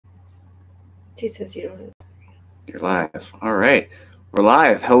She says you don't. You're live. All right. We're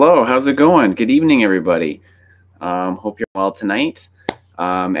live. Hello. How's it going? Good evening, everybody. Hope you're well tonight.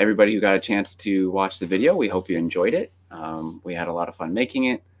 Everybody who got a chance to watch the video, we hope you enjoyed it. We had a lot of fun making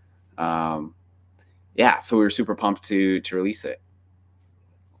it. Yeah, so we were super pumped to release it.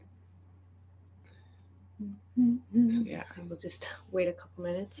 So, yeah. And we'll just wait a couple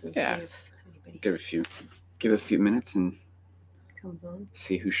minutes and see if anybody give a few minutes and comes on.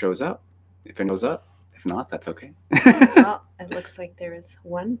 See who shows up. If it shows up. If not, that's okay. Well, it looks like there is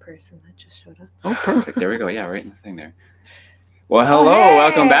one person that just showed up. Oh, perfect. There we go. Yeah, right in the thing there. Well, hello. Hey,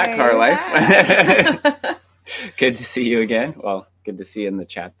 welcome back, Car Life. Good to see you again. Well, good to see you in the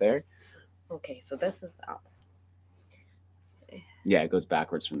chat there. Okay, so this is up. Yeah, it goes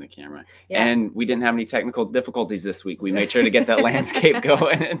backwards from the camera. Yeah. And we didn't have any technical difficulties this week. We made sure to get that landscape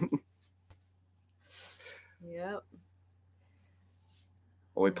going. Yep.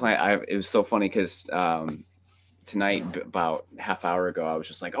 Well, it was so funny because tonight, about half hour ago, I was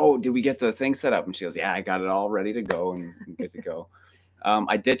just like, oh, did we get the thing set up? And she goes, yeah, I got it all ready to go and good to go.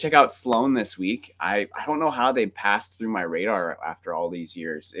 I did check out Sloan this week. I don't know how they passed through my radar after all these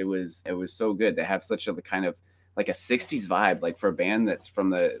years. It was so good. They have such a kind of like a 60s vibe, like for a band that's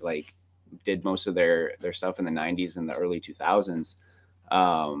from the, like, did most of their stuff in the 90s and the early 2000s.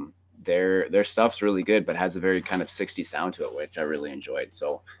 Their stuff's really good, but has a very kind of 60s sound to it, which I really enjoyed.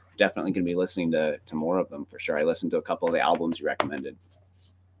 So definitely going to be listening to more of them for sure. I listened to a couple of the albums you recommended.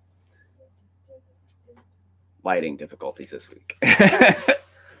 Lighting difficulties this week.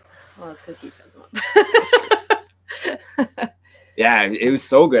 Well, that's because you said that. Yeah, it was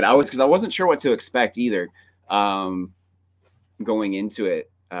so good. Because I wasn't sure what to expect either. Going into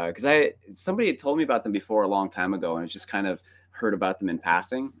it, because somebody had told me about them before a long time ago, and it's just kind of heard about them in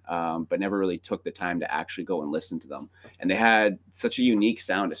passing, but never really took the time to actually go and listen to them. And they had such a unique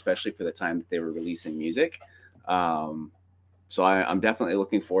sound, especially for the time that they were releasing music. So I'm definitely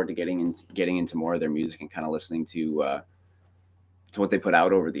looking forward to getting into more of their music and kind of listening to what they put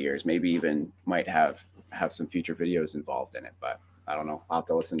out over the years. Maybe even might have some future videos involved in it, but I don't know. I'll have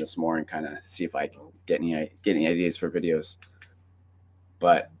to listen to some more and kind of see if I can get any ideas for videos.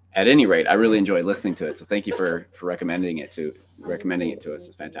 But at any rate, I really enjoyed listening to it. So thank you for recommending it to us.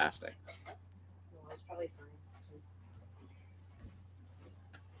 It's fantastic.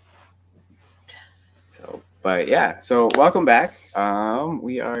 So, but yeah, so welcome back.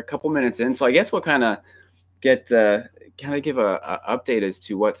 We are a couple minutes in, so I guess we'll kind of give a update as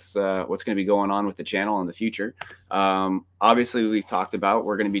to what's going to be going on with the channel in the future. Obviously, we've talked about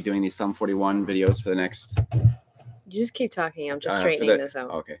we're going to be doing these Sum 41 videos for the next. You just keep talking. I'm just straightening this out.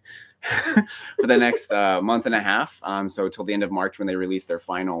 Okay. For the next month and a half. So till the end of March when they release their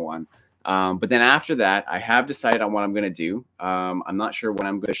final one. But then after that, I have decided on what I'm going to do. I'm not sure when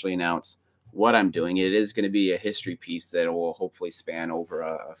I'm going to officially announce what I'm doing. It is going to be a history piece that will hopefully span over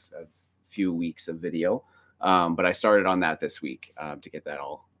a few weeks of video. But I started on that this week to get that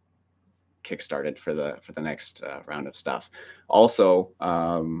all kickstarted for the next round of stuff. Also,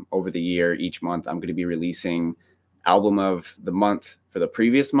 over the year, each month, I'm going to be releasing album of the month for the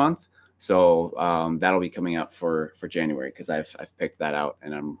previous month. So that'll be coming up for January because I've picked that out,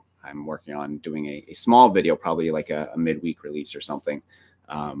 and I'm working on doing a small video, probably like a midweek release or something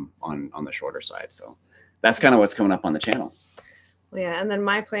on the shorter side. So that's kind of what's coming up on the channel. Well, yeah, and then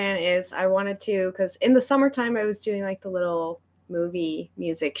my plan is I wanted to, because in the summertime I was doing like the little movie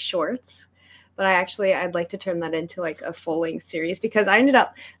music shorts. But I'd like to turn that into like a full-length series because I ended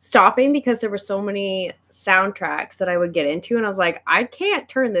up stopping because there were so many soundtracks that I would get into. And I was like, I can't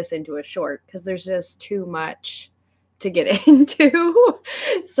turn this into a short because there's just too much to get into.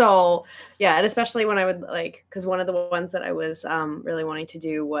 So, yeah, and especially when I would like, because one of the ones that I was really wanting to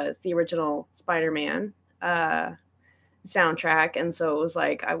do was the original Spider-Man soundtrack, and so it was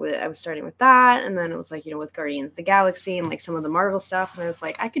like I was starting with that, and then it was like, you know, with Guardians of the Galaxy and like some of the Marvel stuff, and I was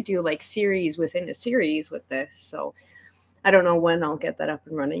like, I could do like series within a series with this. So I don't know when I'll get that up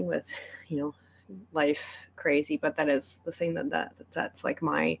and running with, you know, life crazy, but that is the thing that's like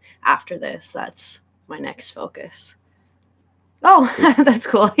my after this, that's my next focus. Oh, that's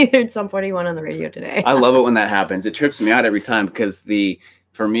cool. You heard Sum 41 on the radio today. I love it when that happens. It trips me out every time because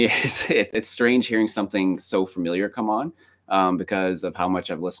for me, it's strange hearing something so familiar come on because of how much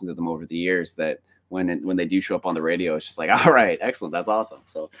I've listened to them over the years, that when they do show up on the radio, it's just like, all right, excellent. That's awesome.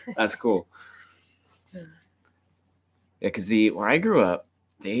 So that's cool. Yeah, because where I grew up,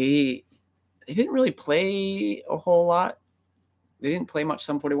 they didn't really play a whole lot. They didn't play much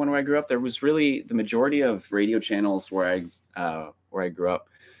Sum 41 where I grew up. There was really the majority of radio channels where I grew up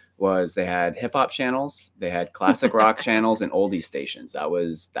was they had hip hop channels, they had classic rock channels, and oldie stations. That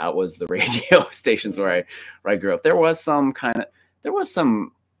was the radio stations where I grew up. There was some,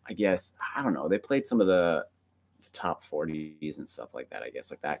 I guess, I don't know. They played some of the top 40s and stuff like that, I guess,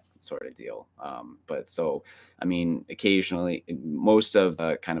 like that sort of deal. But so, I mean, occasionally, most of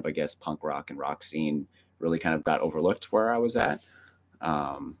the kind of, I guess, punk rock and rock scene really kind of got overlooked where I was at.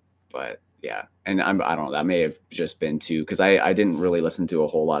 But yeah, and I don't know, that may have just been too, because I didn't really listen to a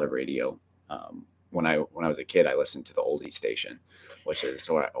whole lot of radio. When I was a kid, I listened to the oldie station, which is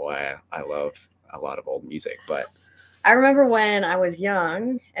why I love a lot of old music. But I remember when I was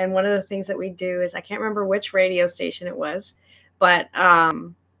young, and one of the things that we do is, I can't remember which radio station it was, but I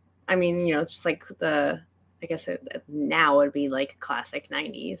mean, you know, just like I guess now it would be like classic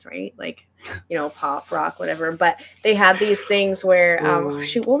 90s, right? Like, you know, pop, rock, whatever. But they had these things where,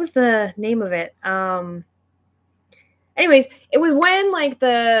 shoot, what was the name of it? Anyways, it was when like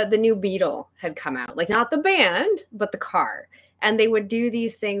the new Beetle had come out, like not the band, but the car. And they would do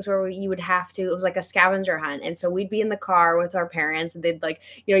these things where you would have to, it was like a scavenger hunt. And so we'd be in the car with our parents, and they'd like,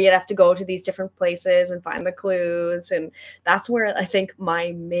 you know, you'd have to go to these different places and find the clues. And that's where I think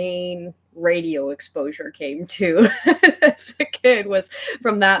my main radio exposure came to as a kid, was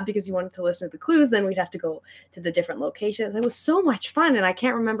from that, because you wanted to listen to the clues. Then we'd have to go to the different locations. It was so much fun. And I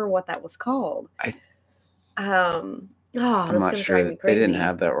can't remember what that was called. I'm not sure. They didn't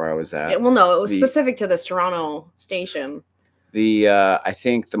have that where I was at. Well, no, it was specific to this Toronto station. I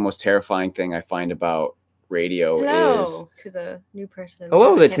think the most terrifying thing I find about radio is to the new person.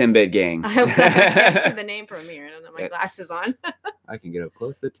 Hello, the Timbit gang. I hope so. I can't see the name from here. I don't have my glasses on. I can get up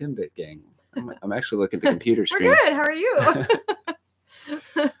close. The Timbit gang. I'm actually looking at the computer screen. We're good. How are you?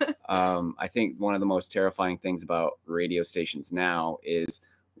 I think one of the most terrifying things about radio stations now is,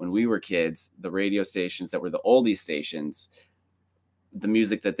 when we were kids, the radio stations that were the oldie stations, the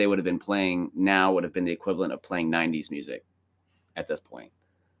music that they would have been playing now would have been the equivalent of playing 90s music at this point,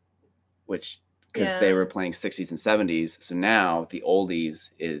 which, because they were playing 60s and 70s. So now the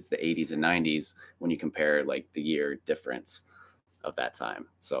oldies is the 80s and 90s when you compare like the year difference of that time.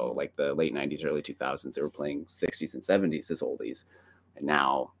 So like the late 90s, early 2000s, they were playing 60s and 70s as oldies. And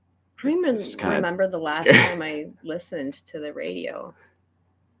now I don't even remember the last time I listened to the radio.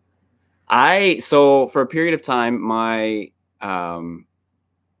 So for a period of time, I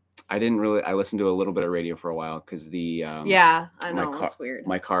listened to a little bit of radio for a while, because I know, it's weird.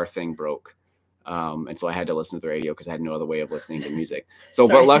 My car thing broke. And so I had to listen to the radio because I had no other way of listening to music. So,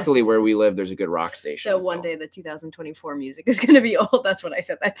 but luckily where we live, there's a good rock station. So one day the 2024 music is going to be old. That's what I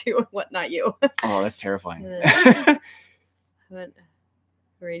said that to. What, not you? Oh, that's terrifying. I haven't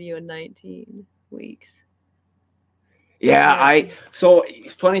radio in 19 weeks. Yeah, so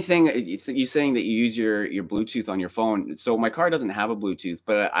funny thing, you saying that you use your Bluetooth on your phone. So my car doesn't have a Bluetooth,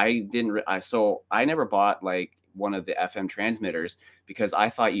 but I never bought like one of the FM transmitters, because I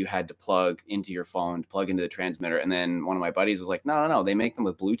thought you had to plug into your phone, plug into the transmitter. And then one of my buddies was like, no, they make them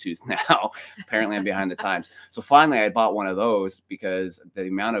with Bluetooth now. Apparently I'm behind the times. So finally I bought one of those, because the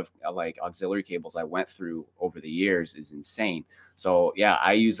amount of like auxiliary cables I went through over the years is insane. So yeah,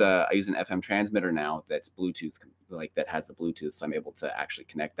 I use an FM transmitter now that's Bluetooth, like that has the Bluetooth. So I'm able to actually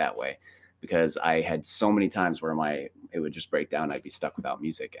connect that way, because I had so many times where it would just break down. I'd be stuck without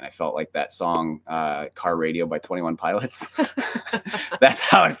music. And I felt like that song, Car Radio by 21 Pilots. That's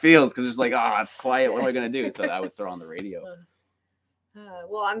how it feels. Cause it's like, oh, it's quiet. What am I going to do? So I would throw on the radio.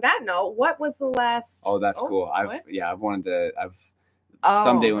 Well, on that note, what was the last? Oh, that's cool.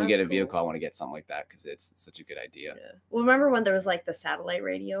 Someday when we get a vehicle, I want to get something like that, because it's such a good idea. Yeah. Well, remember when there was like the satellite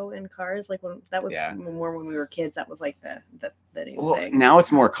radio in cars? Like when that was more when we were kids. That was like the new thing. Now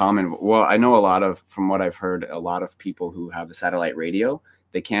it's more common. Well, I know from what I've heard, a lot of people who have the satellite radio,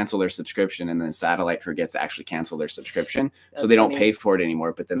 they cancel their subscription, and then satellite forgets to actually cancel their subscription, so they don't pay for it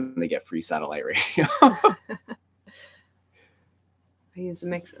anymore. But then they get free satellite radio. I use a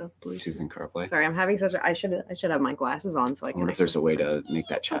mix of Bluetooth and CarPlay. Sorry, I'm having I should have my glasses on so I can. I wonder if there's a way to make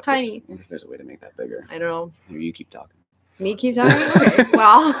that so tiny. I wonder if there's a way to make that bigger. I don't know. Maybe you keep talking. Me keep talking? Okay.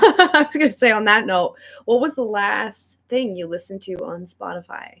 Well, I was going to say on that note, what was the last thing you listened to on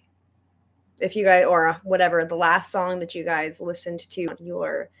Spotify? If you guys, or whatever, the last song that you guys listened to on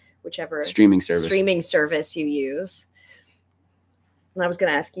your whichever streaming service you use. And I was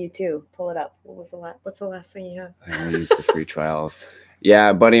going to ask you too. Pull it up. What's the last thing you have? I only used the free trial.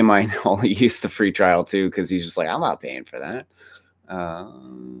 Yeah, a buddy of mine only used the free trial too, because he's just like, I'm not paying for that.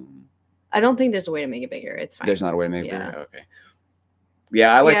 I don't think there's a way to make it bigger. It's fine. There's not a way to make it bigger? Okay.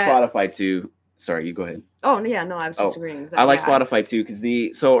 Yeah, I like Spotify too. Sorry, you go ahead. Oh yeah, no, I was just agreeing with that. I like Yeah, Spotify too, because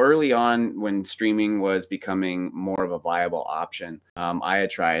so early on when streaming was becoming more of a viable option, I had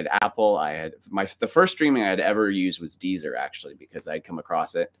tried Apple. I had the first streaming I had ever used was Deezer, actually, because I'd come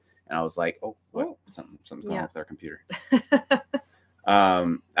across it and I was like, oh, what? Something's wrong with our computer.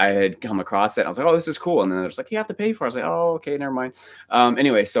 I had come across it. I was like, oh, this is cool. And then it was like, you have to pay for it. I was like, oh, okay, never mind.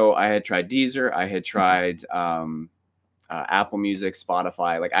 Anyway, so I had tried Deezer. I had tried Apple Music,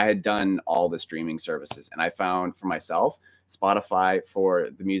 Spotify. Like I had done all the streaming services, and I found for myself Spotify for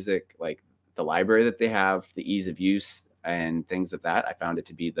the music, like the library that they have, the ease of use and things of that. I found it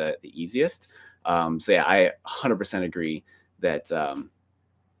to be the easiest. So yeah, I 100% agree that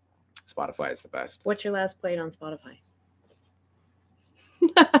Spotify is the best. What's your last played on Spotify?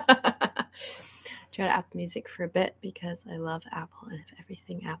 Tried Apple Music for a bit because I love Apple and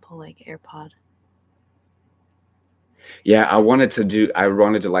everything Apple, like AirPod. Yeah, I wanted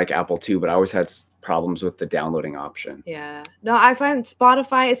to like Apple too, but I always had problems with the downloading option. Yeah. No, I find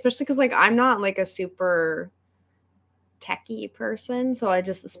Spotify, especially because like I'm not like a super techie person, so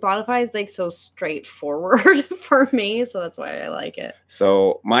Spotify is like so straightforward for me, so that's why I like it.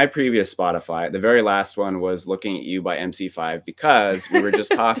 So my previous Spotify, the very last one, was Looking at You by MC5, because we were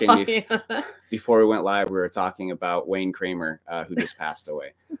just talking before we went live. We were talking about Wayne Kramer, who just passed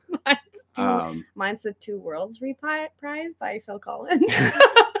away. Mine's the Two Worlds Reprise by Phil Collins.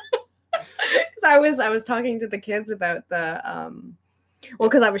 Because I was talking to the kids about the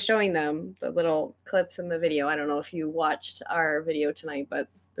because I was showing them the little clips in the video. I don't know if you watched our video tonight, but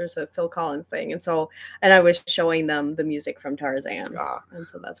there's a Phil Collins thing, and I was showing them the music from Tarzan, and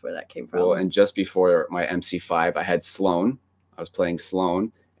so that's where that came from. Well, and just before my MC5, I had Sloan. I was playing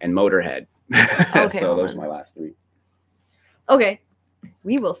Sloan and Motorhead. Okay, so those are my last three. Okay.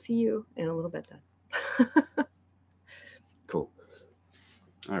 We will see you in a little bit then. Cool.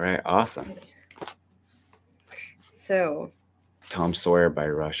 All right. Awesome. So Tom Sawyer by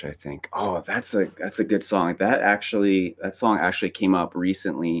Rush, I think. Oh, that's a good song. That song actually came up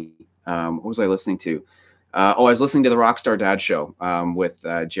recently. What was I listening to? I was listening to the Rockstar Dad Show with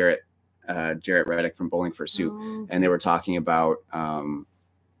Jarrett Reddick from Bowling for Soup. Oh. And they were talking about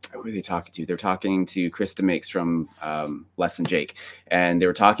who are they talking to? They're talking to Krista Makes from Less Than Jake. And they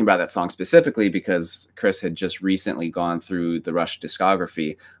were talking about that song specifically because Chris had just recently gone through the Rush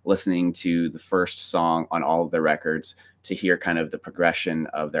discography, listening to the first song on all of their records to hear kind of the progression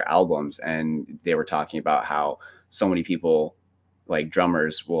of their albums. And they were talking about how so many people, like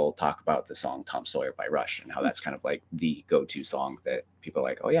drummers, will talk about the song Tom Sawyer by Rush and how that's kind of like the go-to song that people are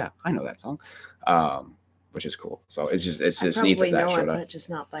like, oh yeah, I know that song. Which is cool. So it's just neat that showed up. But just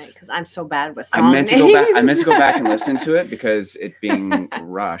not by because I'm so bad with song names. I meant to go back and listen to it because it being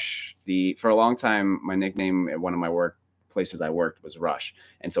Rush. For a long time, my nickname at one of my work places I worked was Rush,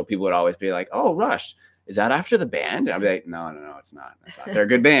 and so people would always be like, "Oh, Rush, is that after the band?" And I'd be like, "No, it's not. That's not. They're a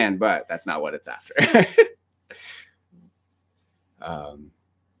good band, but that's not what it's after."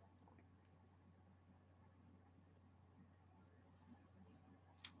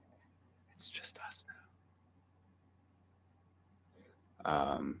 It's just us now.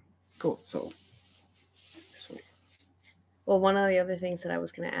 Cool. So sweet. Well, one of the other things that I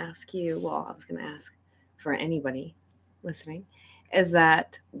was going to ask you, I was going to ask for anybody listening, is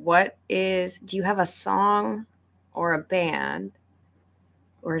that do you have a song or a band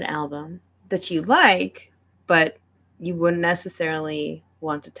or an album that you like, but you wouldn't necessarily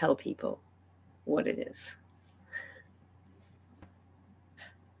want to tell people what it is?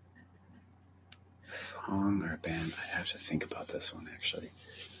 A song or a band? I have to think about this one, actually.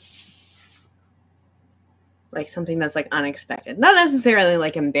 Like something that's like unexpected. Not necessarily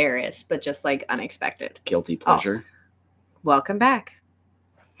like embarrassed, but just like unexpected. Guilty pleasure. Oh, welcome back.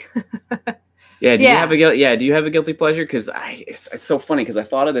 Yeah. Do you have a guilty pleasure? Because it's so funny because I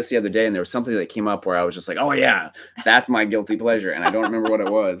thought of this the other day and there was something that came up where I was just like, oh yeah, that's my guilty pleasure, and I don't remember what it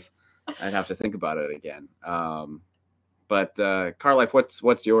was. I'd have to think about it again. But Carlife,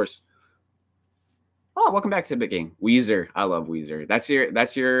 what's yours? Oh, welcome back to Big Game. Weezer. I love Weezer. That's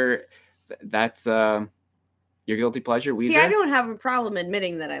your guilty pleasure, Weezer? See, I don't have a problem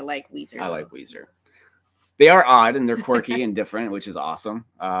admitting that I like Weezer. I like Weezer. They are odd and they're quirky and different, which is awesome.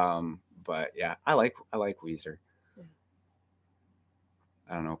 But yeah, I like Weezer.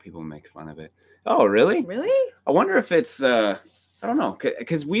 I don't know. People make fun of it. Oh, really? Really? I wonder if it's I don't know,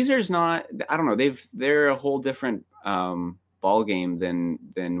 because Weezer's not. I don't know. They're a whole different ball game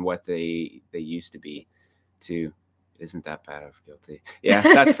than what they used to be. Too. isn't that bad of guilty. Yeah,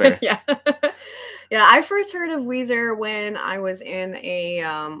 that's fair. Yeah. Yeah, I first heard of Weezer when I was in a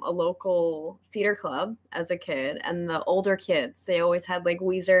local theater club as a kid, and the older kids, they always had like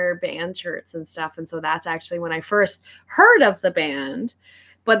Weezer band shirts and stuff, and so that's actually when I first heard of the band.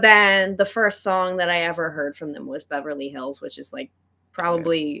 But then the first song that I ever heard from them was Beverly Hills, which is like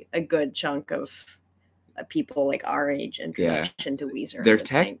probably a good chunk of people like our age introduction to Weezer. They're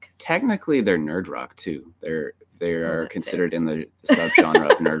technically they're nerd rock too. They are considered in the subgenre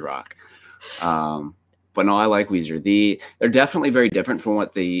of nerd rock. But no, I like Weezer. They're definitely very different from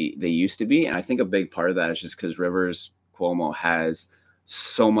what they used to be, and I think a big part of that is just because Rivers Cuomo has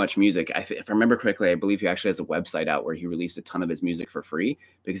so much music. If I remember correctly, I believe he actually has a website out where he released a ton of his music for free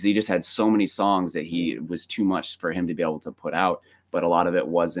because he just had so many songs that it was too much for him to be able to put out. But a lot of it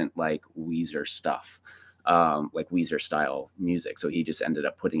wasn't like Weezer stuff, like Weezer style music. So he just ended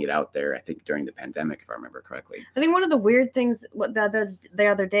up putting it out there, I think, during the pandemic, if I remember correctly. I think one of the weird things the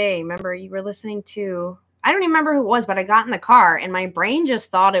other day, remember you were listening to, I don't even remember who it was, but I got in the car and my brain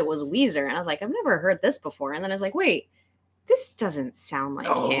just thought it was Weezer. And I was like, I've never heard this before. And then I was like, wait, this doesn't sound like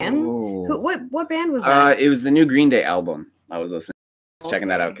him. What band was that? It was the new Green Day album. I was listening. Checking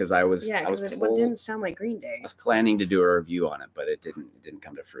that out because it didn't sound like Green Day. I was planning to do a review on it, but it didn't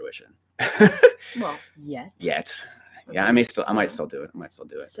come to fruition. Well, yet. Yeah, I might still do it.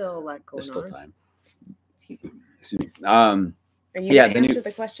 Still a lot going on. There's still time. Excuse me. Are you gonna answer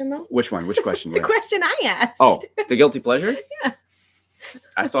the question though? Which one? Which question? The question I asked. Oh, the guilty pleasure? Yeah.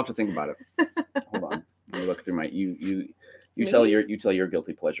 I still have to think about it. Hold on. Let me look through my you tell your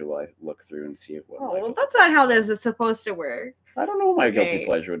guilty pleasure while I look through and see what. Oh, well, that's not how this is supposed to work. I don't know what my guilty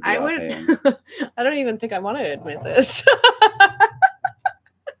pleasure would be. I don't even think I want to admit this.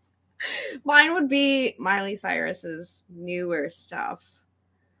 Mine would be Miley Cyrus's newer stuff,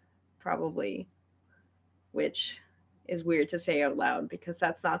 probably, which is weird to say out loud because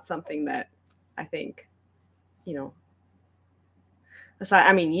that's not something that I think, aside,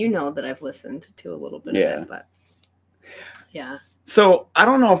 I mean, you know that I've listened to a little bit of it, but yeah. So I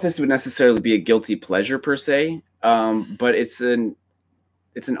don't know if this would necessarily be a guilty pleasure per se, but it's an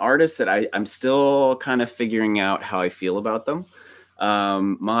artist that I'm still kind of figuring out how I feel about them.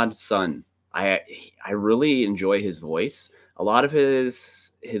 Mod Sun. I really enjoy his voice. A lot of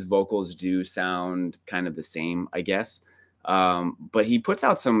his vocals do sound kind of the same, I guess. But he puts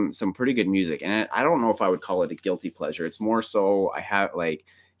out some pretty good music, and I don't know if I would call it a guilty pleasure. It's more so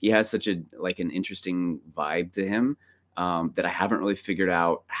he has such an interesting vibe to him that I haven't really figured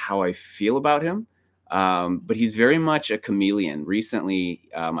out how I feel about him. But he's very much a chameleon. Recently,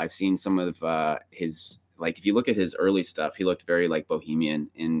 I've seen some of his, like, if you look at his early stuff, he looked very like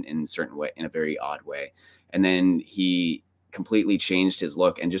bohemian in a certain way, in a very odd way. And then he completely changed his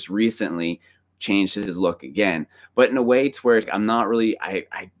look and just recently changed his look again, but in a way to where I'm not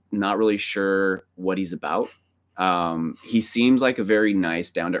really sure what he's about. He seems like a very nice,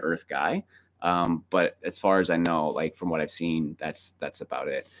 down to earth guy. But as far as I know, like from what I've seen, that's about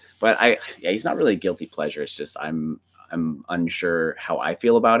it. But he's not really a guilty pleasure. It's just I'm unsure how I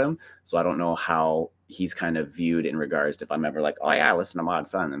feel about him. So I don't know how he's kind of viewed in regards to if I'm ever like, oh yeah, I listen to Mod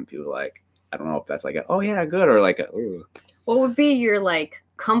Sun, and people like, I don't know if that's like a, oh yeah, good, or like a, ooh. What would be your like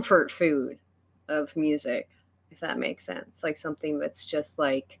comfort food of music, if that makes sense? Like something that's just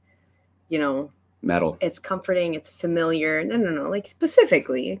like, metal. It's comforting, it's familiar. No. Like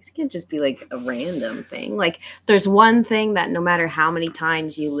specifically, it can't just be like a random thing. Like there's one thing that no matter how many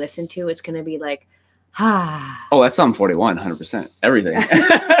times you listen to, it's going to be like, ah. Oh, that's Sum 41, 100%. Everything.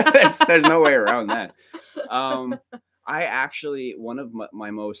 there's no way around that. I actually, one of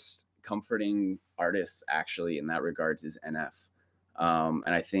my most comforting artists actually in that regards is NF.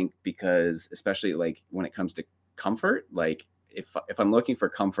 And I think because especially like when it comes to comfort, like if I'm looking for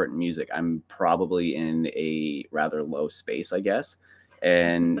comfort in music, I'm probably in a rather low space, I guess.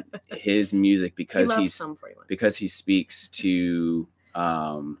 And his music, because he speaks to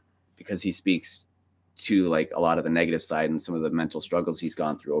like a lot of the negative side and some of the mental struggles he's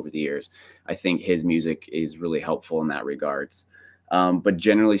gone through over the years, I think his music is really helpful in that regards. But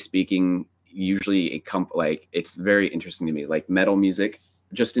generally speaking, usually it's very interesting to me, like metal music,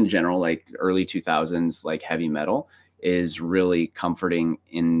 just in general, like early 2000s, like heavy metal is really comforting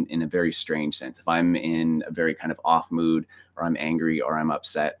in a very strange sense. If I'm in a very kind of off mood, or I'm angry, or I'm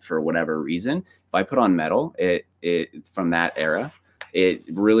upset for whatever reason, if I put on metal, it from that era, it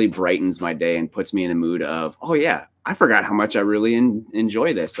really brightens my day and puts me in a mood of, oh yeah, I forgot how much I really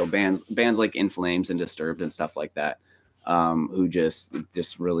enjoy this. So bands like In Flames and Disturbed and stuff like that, who just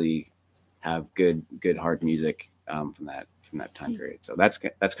really have good hard music from that time period. So that's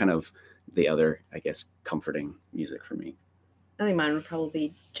kind of the other, I guess, comforting music for me. I think mine would probably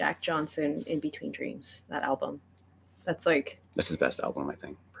be Jack Johnson, In Between Dreams, that album. That's his best album, I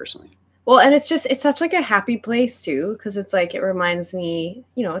think, personally. Well, and it's such like a happy place too, because it's like, it reminds me,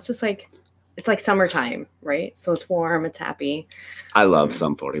 it's just like, it's like summertime, right? So it's warm, it's happy. I love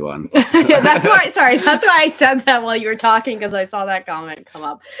Sum 41. Yeah, that's why I said that while you were talking, because I saw that comment come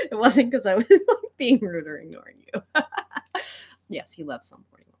up. It wasn't because I was like being rude or ignoring you. Yes, he loves Sum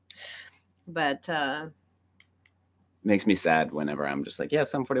 41. But makes me sad whenever I'm just like, yeah,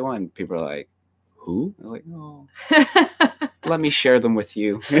 Sum 41. People are like, who? I'm like, oh, let me share them with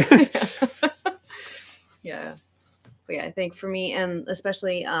you. Yeah. But yeah, I think for me, and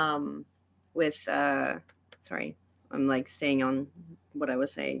especially with sorry, I'm like staying on what I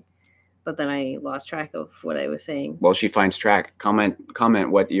was saying, but then I lost track of what I was saying. Well, she finds track. Comment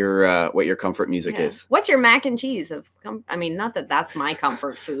what your comfort music is. What's your mac and cheese of? I mean, not that that's my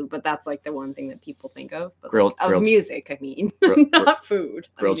comfort food, but that's like the one thing that people think of. But grilled music, I mean, not food.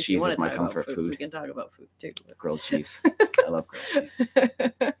 Grilled cheese is my comfort food. We can talk about food too. Grilled cheese. I love grilled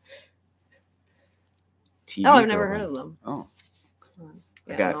cheese. I've never heard of them. Oh.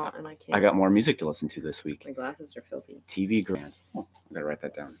 Yeah, I got more music to listen to this week. My glasses are filthy. TV Grand. Oh, I gotta write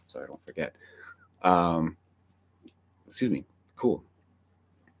that down so I don't forget. Excuse me. Cool.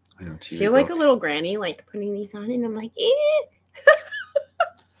 I know. TV feel like a little granny, like putting these on, and I'm like,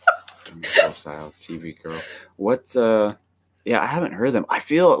 style TV girl. What's yeah, I haven't heard them. I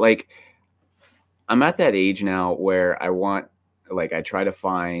feel like I'm at that age now where I try to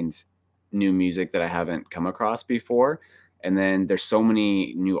find new music that I haven't come across before. And then there's so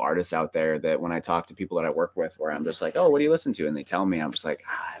many new artists out there that when I talk to people that I work with, where I'm just like, oh, what do you listen to? And they tell me, I'm just like,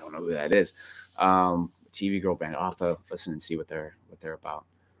 I don't know who that is. TV girl band. I'll have to listen and see what they're about.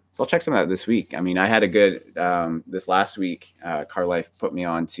 So I'll check some of that this week. I mean, I had a good, this last week, Car Life put me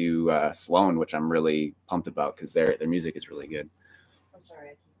on to Sloan, which I'm really pumped about because their music is really good. I'm sorry,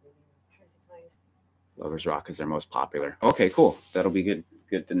 I keep trying to find. Lovers Rock is their most popular. Okay, cool. That'll be good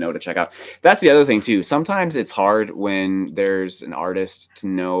to know to check out. That's the other thing too. Sometimes it's hard when there's an artist to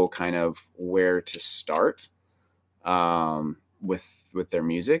know kind of where to start with their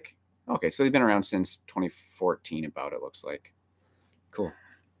music. Okay, so they've been around since 2014 about it looks like. Cool.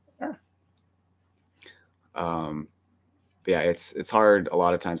 Yeah, it's hard a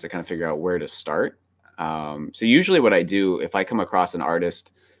lot of times to kind of figure out where to start. So usually what I do if I come across an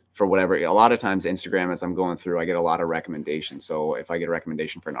artist for whatever, a lot of times Instagram, as I'm going through, I get a lot of recommendations. So if I get a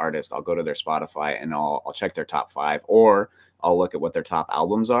recommendation for an artist, I'll go to their Spotify and I'll check their top 5, or I'll look at what their top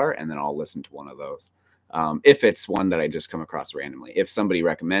albums are, and then I'll listen to one of those. If it's one that I just come across randomly. If somebody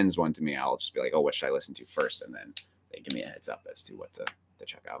recommends one to me, I'll just be like, oh, what should I listen to first? And then they give me a heads up as to what to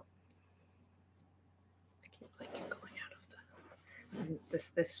check out. I keep like going out of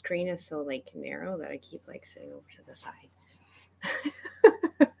this screen is so like narrow that I keep like sitting over to the side.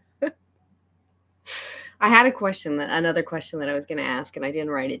 I had another question that I was going to ask, and I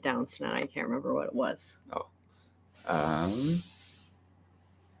didn't write it down, so now I can't remember what it was. Oh,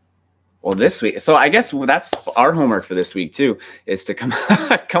 well, this week. So I guess that's our homework for this week too, is to come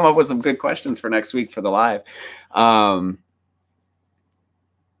up with some good questions for next week for the live.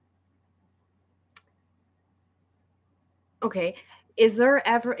 Okay. Is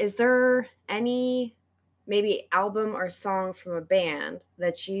there any maybe album or song from a band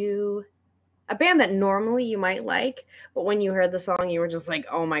that normally you might like, but when you heard the song, you were just like,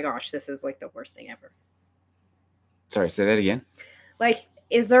 oh my gosh, this is like the worst thing ever? Sorry, say that again. Like,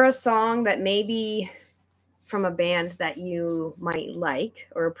 is there a song that maybe from a band that you might like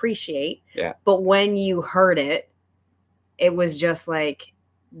or appreciate, but when you heard it, it was just like,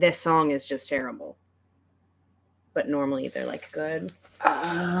 this song is just terrible, but normally they're like good?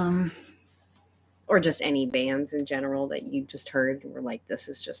 Or just any bands in general that you just heard and were like, this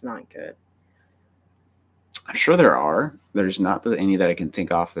is just not good? I'm sure there are. There's not any that I can think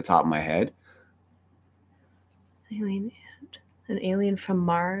off the top of my head. An alien from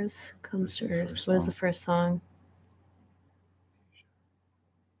Mars comes to Earth. What is the first song?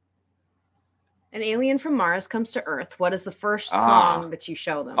 An alien from Mars comes to Earth. What is the first song that you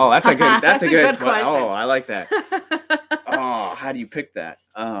show them? Oh, that's a good. That's a good question. Oh, I like that. Oh, how do you pick that?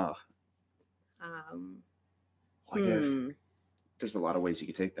 Oh. I guess there's a lot of ways you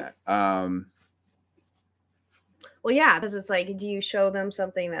could take that. Well, yeah, because it's like, do you show them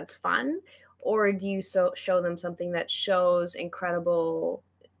something that's fun, or do you show them something that shows incredible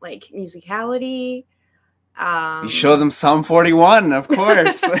like musicality? You show them Sum 41, of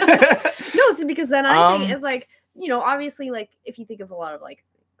course. No, so because then I think it's like, obviously, like if you think of a lot of like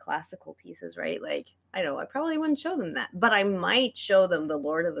classical pieces, right? Like, I know I probably wouldn't show them that, but I might show them the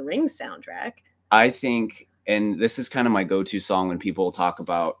Lord of the Rings soundtrack. I think, and this is kind of my go-to song when people talk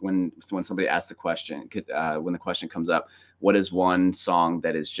about when somebody asks the question, when the question comes up, what is one song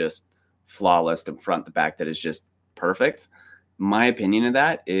that is just flawless to front to back, that is just perfect? My opinion of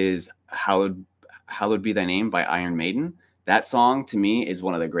that is Hallowed Be Thy Name by Iron Maiden. That song to me is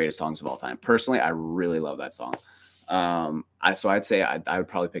one of the greatest songs of all time. Personally, I really love that song. So I'd say I would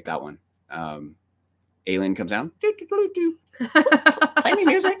probably pick that one. Alien comes down. Play me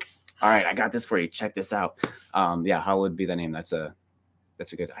music. All right, I got this for you. Check this out. Yeah, Hallowed Be Thy Name. That's a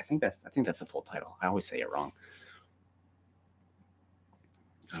good. I think that's the full title. I always say it wrong.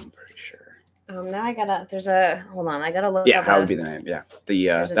 I'm pretty sure. Now I gotta. Hold on. I gotta look. Yeah, Hallowed Be Thy Name. Yeah,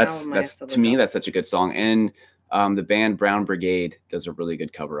 that's to me that's such a good song, and the band Brown Brigade does a really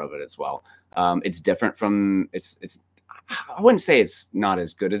good cover of it as well. It's different from it's. I wouldn't say it's not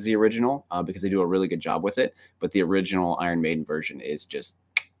as good as the original because they do a really good job with it, but the original Iron Maiden version is just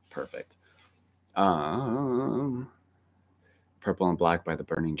perfect. Purple and Black by The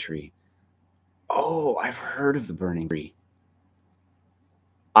Burning Tree. Oh, I've heard of The Burning Tree.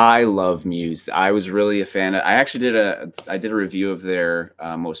 I love Muse. I was really a fan. I actually did a review of their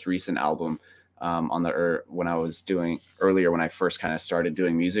most recent album when I was doing earlier when I first kind of started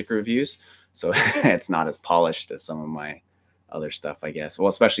doing music reviews. So it's not as polished as some of my other stuff, I guess. Well,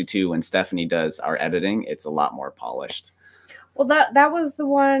 especially too when Stephanie does our editing, it's a lot more polished. Well, that was the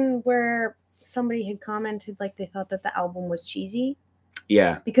one where somebody had commented like they thought that the album was cheesy.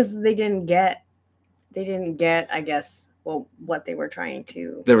 Yeah. Because they didn't get, I guess, well, what they were trying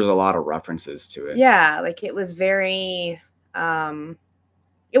to. There was a lot of references to it. Yeah, like it was very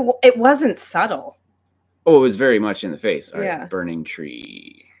it wasn't subtle. Oh, it was very much in the face. All yeah. Right, Burning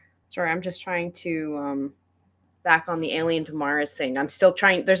Tree. Sorry, I'm just trying to back on the Alien to Mars thing. I'm still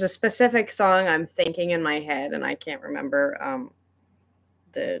trying. There's a specific song I'm thinking in my head, and I can't remember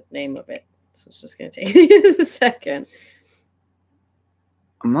the name of it. So it's just going to take me a second.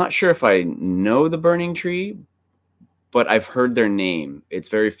 I'm not sure if I know the Burning Tree, but I've heard their name. It's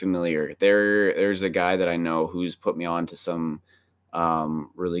very familiar. There's a guy that I know who's put me on to some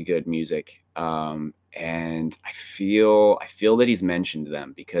really good music. And I feel that he's mentioned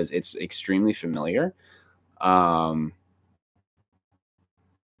them because it's extremely familiar. I'm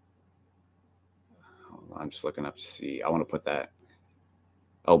just looking up to see. I want to put that.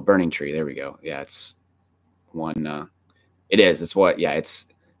 Oh, Burning Tree. There we go. Yeah, it's one. It is. It's what? Yeah, it's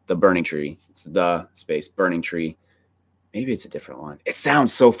the Burning Tree. It's the space Burning Tree. Maybe it's a different one. It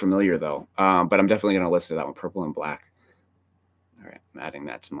sounds so familiar though. But I'm definitely going to listen to that one. Purple and Black. All right, I'm adding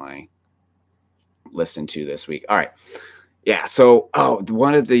that to my listen to this week. All right. Yeah. So,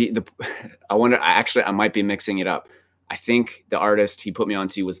 one of the I wonder, I might be mixing it up. I think the artist he put me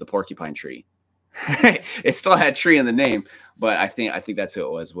onto was the Porcupine Tree. It still had tree in the name, but I think that's who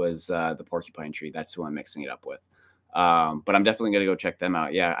it was the Porcupine Tree. That's who I'm mixing it up with. But I'm definitely going to go check them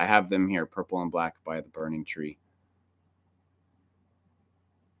out. Yeah. I have them here. Purple and Black by the Burning Tree.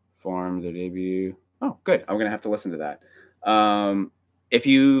 Formed their debut. Oh, good. I'm going to have to listen to that. If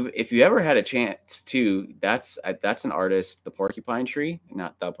you ever had a chance to, that's an artist, the Porcupine Tree,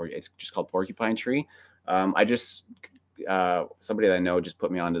 not the Porcupine. It's just called Porcupine Tree. Somebody that I know just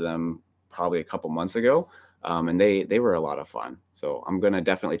put me onto them probably a couple months ago, and they were a lot of fun. So I'm gonna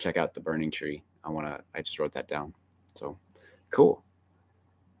definitely check out the Burning Tree. I just wrote that down. So cool.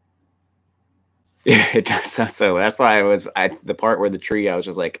 Yeah, it does sound so. That's why the part where the tree, I was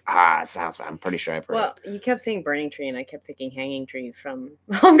just like, it sounds. I'm pretty sure I've heard. Well, you kept saying Burning Tree, and I kept thinking Hanging Tree from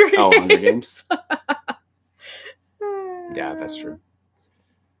Hunger Games. Oh, Hunger Games. Yeah, that's true.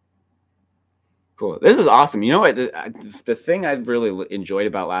 Cool. This is awesome. You know what? The thing I really enjoyed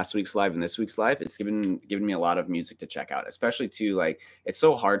about last week's live and this week's live, it's given me a lot of music to check out, especially too, like, it's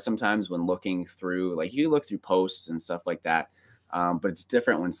so hard sometimes when looking through, like, you look through posts and stuff like that. But it's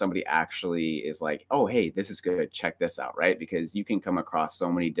different when somebody actually is like, oh, hey, this is good. Check this out. Right. Because you can come across so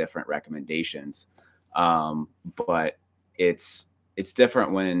many different recommendations. But it's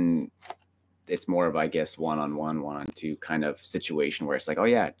different when it's more of, I guess, one-on-one, one-on-two kind of situation where it's like, oh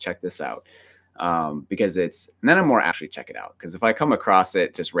yeah, check this out. Because and then I'm more actually check it out. Because if I come across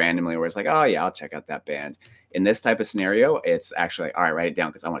it just randomly where it's like, oh yeah, I'll check out that band. In this type of scenario, it's actually like, all right, write it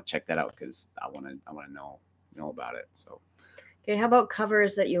down because I want to check that out because I want to know about it. So. Okay, how about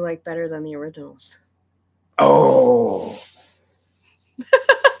covers that you like better than the originals? Oh.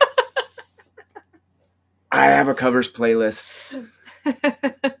 I have a covers playlist.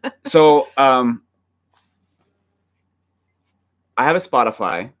 So, I have a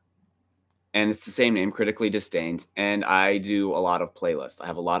Spotify, and it's the same name, Critically Disdained. And I do a lot of playlists. I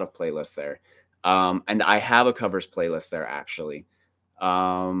have a lot of playlists there. And I have a covers playlist there, actually.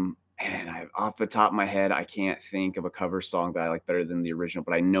 And off the top of my head, I can't think of a cover song that I like better than the original,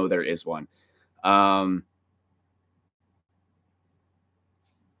 but I know there is one. How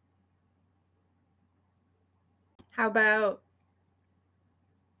about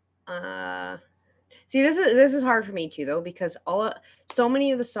see, this is hard for me too, though, because so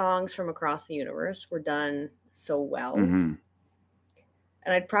many of the songs from across the universe were done so well. Mm-hmm.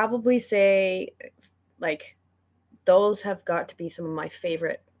 And I'd probably say, like, those have got to be some of my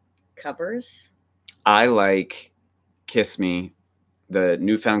favorite covers. I like Kiss Me, the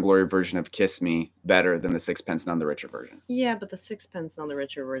Newfound Glory version of Kiss Me, better than the Sixpence None the Richer version. Yeah, but the Sixpence None the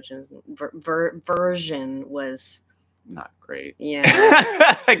Richer version was not great.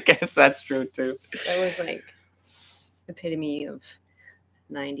 Yeah. I guess that's true too. That was like epitome of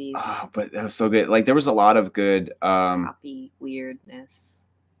 90s. Oh, but that was so good. Like there was a lot of good poppy weirdness.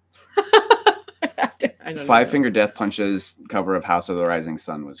 I don't Five Finger Death Punch's cover of House of the Rising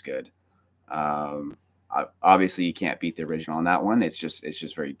Sun was good. Obviously you can't beat the original on that one. It's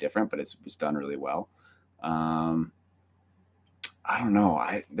just very different, but it was done really well. I don't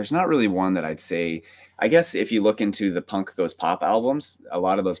know. There's not really one that I'd say. I guess if you look into the Punk Goes Pop albums, a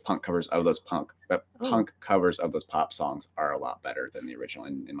lot of those punk covers of those punk covers of those pop songs are a lot better than the original,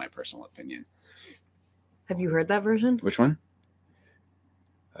 in my personal opinion. Have you heard that version? Which one?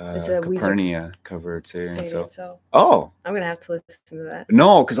 It's a Capernia cover too. So. Oh, I'm gonna have to listen to that.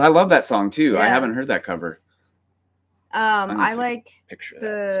 No, because I love that song too. Yeah. I haven't heard that cover. I like picture that,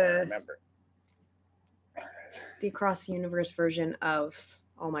 so I remember. The Across the Universe version of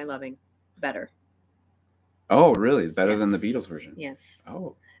All My Loving better. Oh, really? Better than the Beatles version? Yes.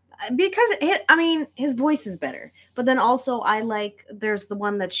 Oh. Because his voice is better. But then also there's the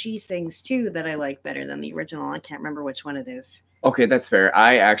one that she sings too that I like better than the original. I can't remember which one it is. Okay, that's fair.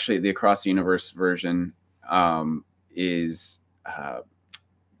 The Across the Universe version is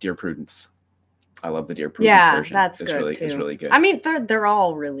Dear Prudence. I love the Dear Prudence version. Yeah, that's good too. It's really good. I mean, they're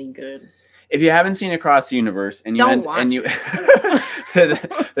all really good. If you haven't seen Across the Universe and the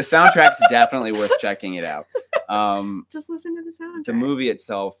soundtrack's definitely worth checking it out. Just listen to the soundtrack. The movie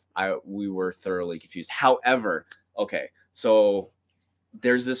itself, we were thoroughly confused. However, okay, so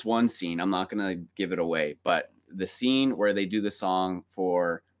there's this one scene. I'm not gonna give it away, but the scene where they do the song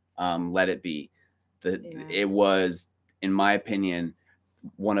for "Let It Be," it was, in my opinion,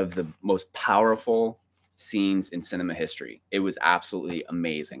 one of the most powerful scenes in cinema history. It was absolutely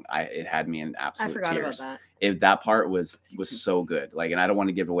amazing. It had me in absolute tears. I forgot about that. That part was so good. Like, and I don't want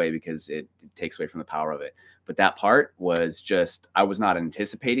to give it away because it takes away from the power of it. But that part was just, I was not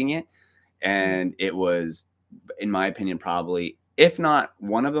anticipating it. And it was, in my opinion, probably, if not the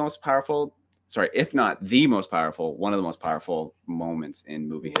most powerful, one of the most powerful moments in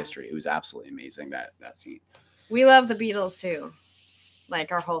movie history. It was absolutely amazing, that scene. We love the Beatles too.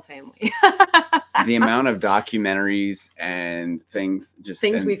 Like our whole family. The amount of documentaries and things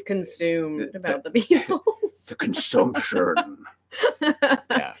we've consumed about the Beatles. The consumption.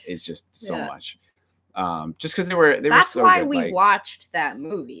 Yeah, it's just so much. Just because they were That's so why good. We watched that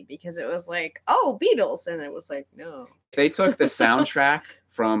movie, because it was like, oh, Beatles, and it was like, no. They took the soundtrack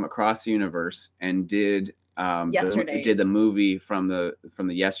from Across the Universe and did the movie from the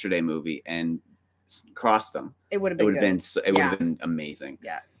Yesterday movie and crossed them. It would have been amazing.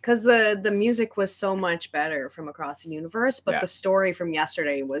 Yeah, because the music was so much better from Across the Universe, but the story from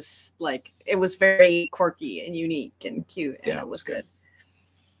Yesterday was like, it was very quirky and unique and cute, and it was good.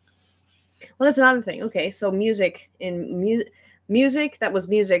 Well, that's another thing. Okay, so music music that was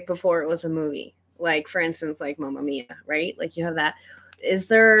music before it was a movie. Like, for instance, like Mamma Mia, right? Like, you have that. Is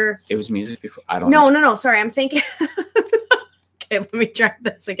there? It was music before. I don't know. No. Sorry, I'm thinking. Okay, let me try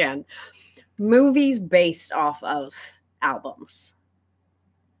this again. Movies based off of albums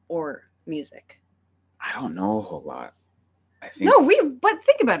or music. I don't know a whole lot. I think but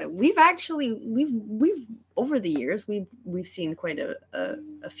think about it. We've over the years we've seen quite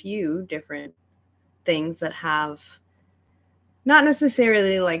a few different things that have not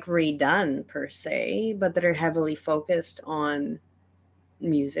necessarily like redone per se, but that are heavily focused on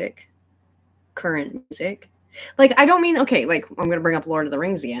music, current music. Like, I don't mean, okay, like, I'm going to bring up Lord of the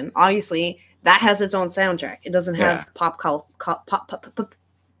Rings again. Obviously, that has its own soundtrack. It doesn't have pop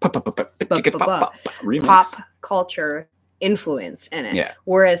culture influence in it. Yeah.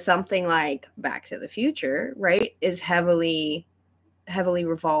 Whereas something like Back to the Future, right, is heavily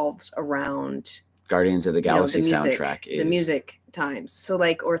revolves around Guardians of the Galaxy soundtrack. The music times. So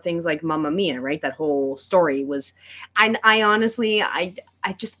like, or things like Mamma Mia, right? That whole story was, I honestly,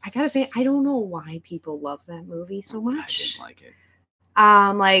 I gotta say, I don't know why people love that movie so much. I didn't like it.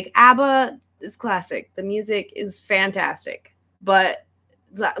 Like ABBA is classic. The music is fantastic, but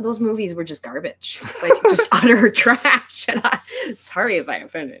those movies were just garbage, like just utter trash. And sorry if I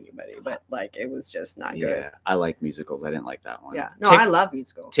offended anybody, but like it was just not good. Yeah, I like musicals. I didn't like that one. Yeah, no, I love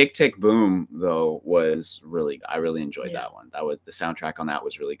musicals. Tick Tick Boom though was really, I really enjoyed that one. That was the soundtrack on that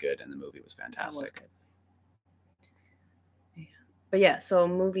was really good, and the movie was fantastic. Yeah. But yeah, so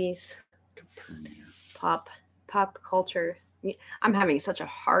movies, pop culture. I'm having such a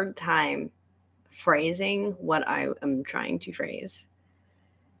hard time phrasing what I am trying to phrase.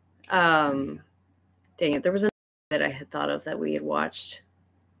 Dang it, there was another that I had thought of that we had watched.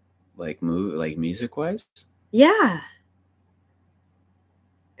 Like music wise? Yeah.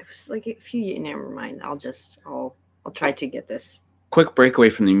 It was like a few, never mind. I'll try to get this. Quick breakaway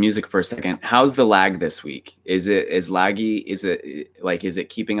from the music for a second. How's the lag this week? Is it laggy? Is it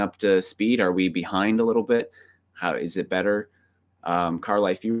keeping up to speed? Are we behind a little bit? How is it better?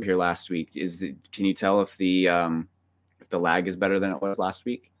 Carla, if you were here last week, can you tell if the lag is better than it was last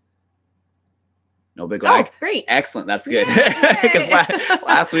week? No big lag. Oh, great. Excellent. That's good. Because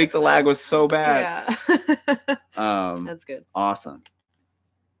last week the lag was so bad. Yeah. That's good. Awesome.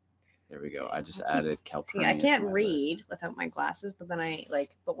 There we go. I just added Calpurnia. See, I can't read without my glasses, but then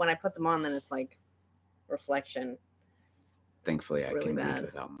but when I put them on, then it's like reflection. Thankfully, I can read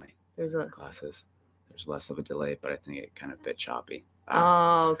without my glasses. There's less of a delay, but I think it kind of a bit choppy.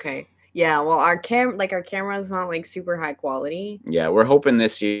 Oh, okay. Yeah, well, our camera is not like super high quality. Yeah, we're hoping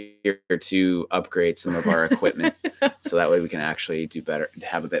this year to upgrade some of our equipment so that way we can actually do better,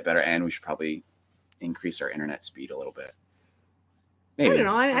 have a bit better, and we should probably increase our internet speed a little bit. Maybe. I don't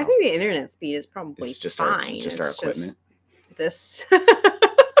know. I think the internet speed is probably just fine. Our equipment. This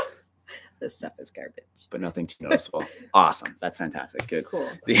this stuff is garbage. But nothing too noticeable. Awesome. That's fantastic. Good. Cool.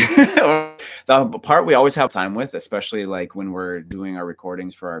 The part we always have time with, especially like when we're doing our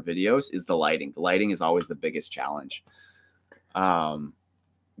recordings for our videos, is the lighting. The lighting is always the biggest challenge.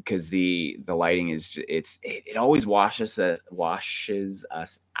 Because the lighting is it always washes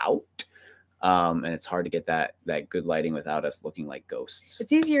us out. And it's hard to get that good lighting without us looking like ghosts.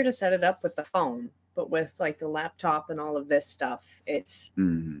 It's easier to set it up with the phone, but with like the laptop and all of this stuff, it's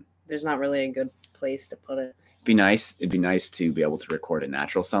there's not really a good place to put it. It'd be nice to be able to record in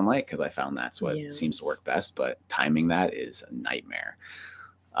natural sunlight, because I found that's what seems to work best, but timing that is a nightmare.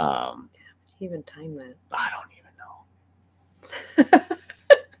 How would you even time that? I don't even know.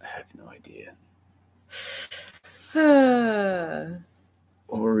 I have no idea.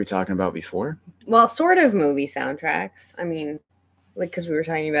 What were we talking about before? Well, sort of movie soundtracks. I mean, like, because we were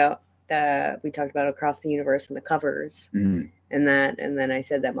talking about we talked about Across the Universe and the covers, and then I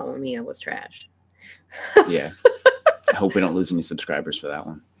said that Mamma Mia was trash. Yeah. I hope we don't lose any subscribers for that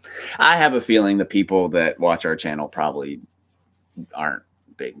one. I have a feeling the people that watch our channel probably aren't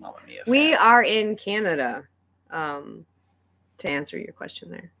big Mamma Mia fans. We are in Canada, to answer your question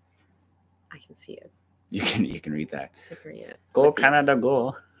there. I can see it. You can read that. I can read it. Go Canada,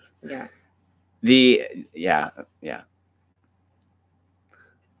 go. Yeah. Yeah.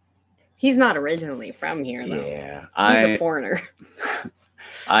 He's not originally from here, though. Yeah. He's a foreigner.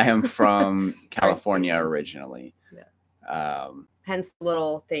 I am from California originally. Yeah. Hence the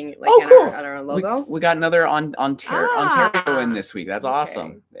little thing like cool. on our logo. We got another Ontario in this week. That's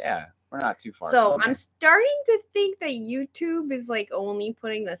awesome. Yeah. We're not too far. So I'm starting to think that YouTube is like only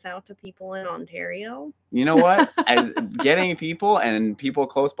putting this out to people in Ontario. You know what? As getting people and people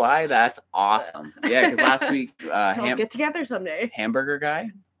close by, that's awesome. Yeah, because last week we'll get together someday. Hamburger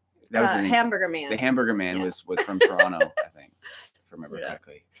guy. That was the Hamburger Man. The Hamburger Man was from Toronto, I think, if I remember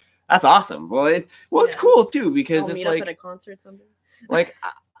correctly. That's awesome. Well, it's cool too, because it's like at a concert someday. like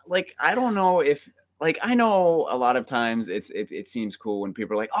I don't know if. Like, I know a lot of times it seems cool when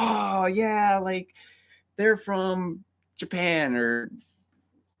people are like, oh, yeah, like they're from Japan or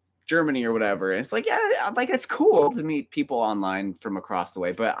Germany or whatever. And it's like, yeah, like it's cool to meet people online from across the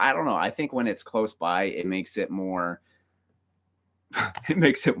way. But I don't know. I think when it's close by, it makes it more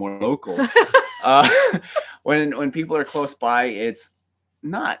local. When people are close by, it's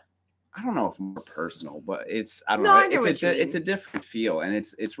not. I don't know if more personal, but it's it's a different feel, and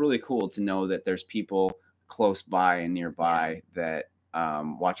it's really cool to know that there's people close by and nearby that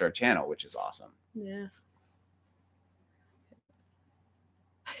watch our channel, which is awesome. Yeah.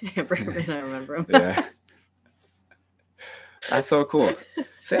 I remember him. Yeah. That's so cool.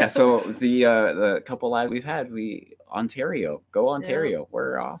 So yeah, so the couple live we've had, Ontario, go Ontario. Yeah.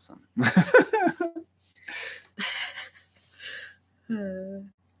 We're awesome.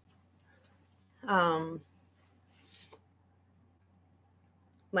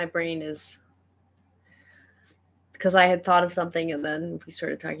 my brain is, because I had thought of something and then we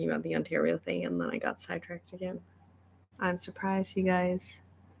started talking about the Ontario thing and then I got sidetracked again. I'm surprised, you guys.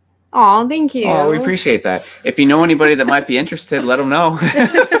 Oh, thank you. Oh, we appreciate that. If you know anybody that might be interested, let them know.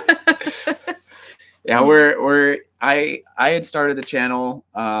 Yeah, I had started the channel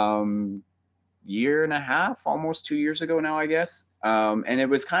year and a half, almost 2 years ago now, I guess. And it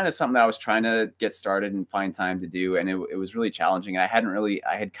was kind of something that I was trying to get started and find time to do, and it was really challenging. I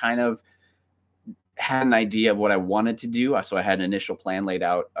had kind of had an idea of what I wanted to do, so I had an initial plan laid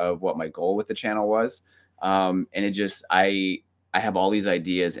out of what my goal with the channel was. And it just I have all these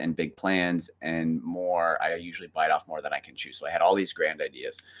ideas and big plans and more. I usually bite off more than I can chew. So I had all these grand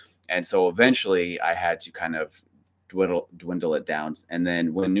ideas. And so eventually I had to kind of dwindle it down. And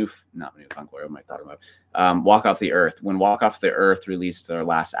then when not New Funk Glory, what am I talking about? Walk Off the Earth. When Walk Off the Earth released their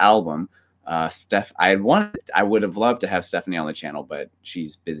last album, I would have loved to have Stephanie on the channel, but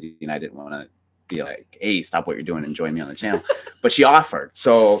she's busy and I didn't want to be like, hey, stop what you're doing and join me on the channel. But she offered.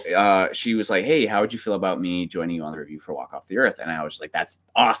 So she was like, hey, how would you feel about me joining you on the review for Walk Off the Earth? And I was like, that's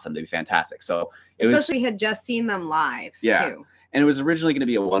awesome. That'd be fantastic. So especially we had just seen them live too. And it was originally going to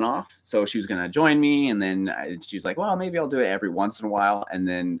be a one-off. So she was going to join me. And then she was like, well, maybe I'll do it every once in a while. And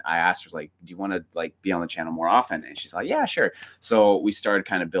then I asked her, like, do you want to like be on the channel more often? And she's like, yeah, sure. So we started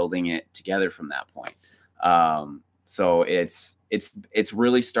kind of building it together from that point. So it's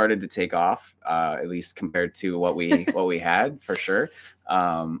really started to take off, at least compared to what we had, for sure.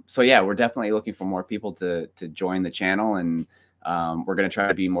 So yeah, we're definitely looking for more people to join the channel, and we're going to try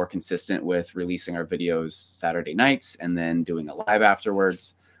to be more consistent with releasing our videos Saturday nights and then doing a live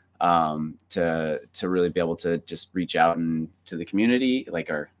afterwards, to really be able to just reach out and to the community, like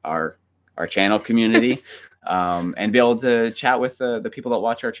our channel community. And be able to chat with the people that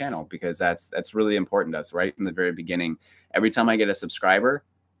watch our channel, because that's really important to us. Right from the very beginning, every time I get a subscriber,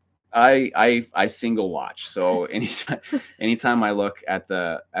 I single watch. So anytime I look at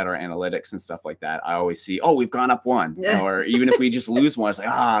our analytics and stuff like that, I always see, oh, we've gone up one. Yeah. Or even if we just lose one, it's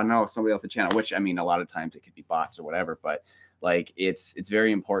like, no, somebody off the channel. Which, I mean, a lot of times it could be bots or whatever, but like it's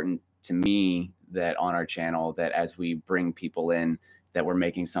very important to me that on our channel, that as we bring people in, that we're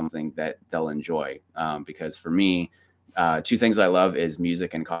making something that they'll enjoy. Because for me, two things I love is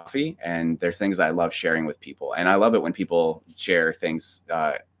music and coffee, and they're things I love sharing with people. And I love it when people share things,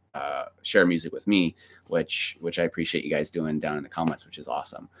 share music with me, which I appreciate you guys doing down in the comments, which is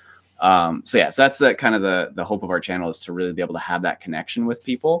awesome. So yeah, so that's the kind of the hope of our channel, is to really be able to have that connection with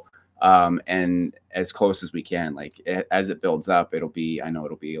people, and as close as we can. Like as it builds up, I know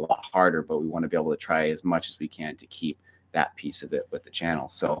it'll be a lot harder, but we want to be able to try as much as we can to keep that piece of it with the channel.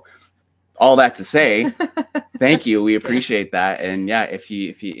 So all that to say, thank you. We appreciate that. And yeah, if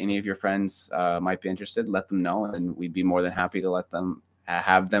any of your friends might be interested, let them know, and we'd be more than happy to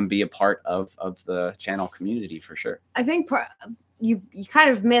have them be a part of the channel community, for sure. I think you kind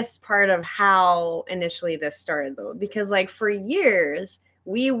of missed part of how initially this started, though, because like for years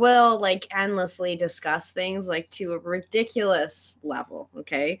we will like endlessly discuss things like to a ridiculous level.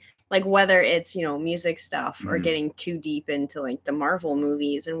 Okay. Like whether it's, music stuff or getting too deep into like the Marvel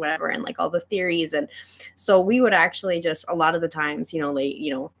movies and whatever, and like all the theories. And so we would actually just, a lot of the times,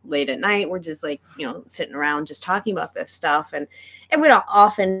 late at night, we're just like, sitting around just talking about this stuff. And it would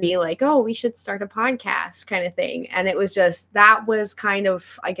often be like, oh, we should start a podcast kind of thing. And it was just, that was kind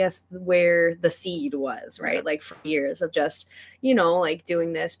of, I guess, where the seed was, right? Like for years of just, like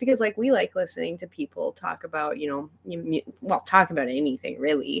doing this because like we like listening to people talk about, talk about anything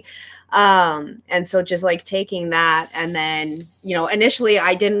really. And so just like taking that, and then, initially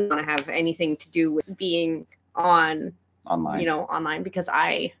I didn't want to have anything to do with being online, online, because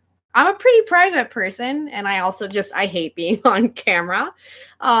I'm a pretty private person, and I also I hate being on camera.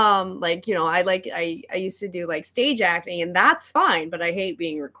 I used to do like stage acting, and that's fine, but I hate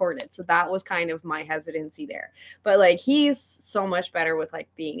being recorded. So that was kind of my hesitancy there. But like he's so much better with like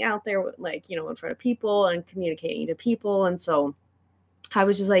being out there with like, in front of people and communicating to people. And so I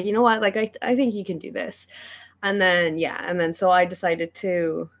was just like, you know what, like I think you can do this. And then so I decided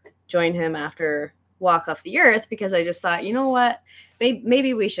to join him after Walk Off the Earth, because I just thought, you know what,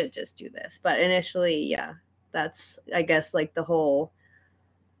 maybe we should just do this. But initially, yeah, that's, I guess, like the whole,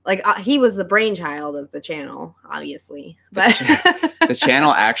 like he was the brainchild of the channel, obviously. But the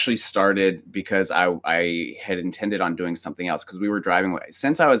channel actually started because I had intended on doing something else, because we were driving.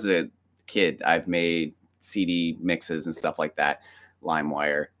 Since I was a kid, I've made CD mixes and stuff like that,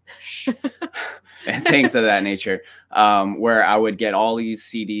 LimeWire, and things of that nature, where I would get all these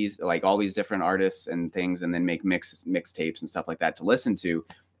CDs, like all these different artists and things, and then make mixtapes and stuff like that to listen to,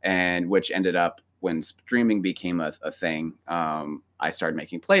 and which ended up when streaming became a thing, I started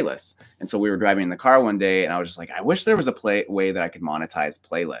making playlists. And so we were driving in the car one day and I was just like, I wish there was a way that I could monetize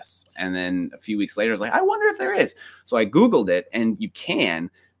playlists. And then a few weeks later, I was like, I wonder if there is. So I Googled it, and you can.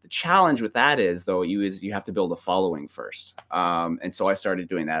 The challenge with that is, though, you have to build a following first. And so I started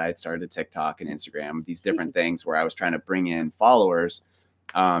doing that. I started TikTok and Instagram, these different things where I was trying to bring in followers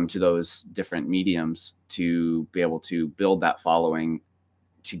to those different mediums to be able to build that following,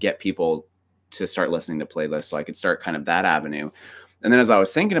 to get people to start listening to playlists, so I could start kind of that avenue. And then as I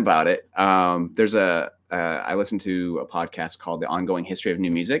was thinking about it, I listened to a podcast called The Ongoing History of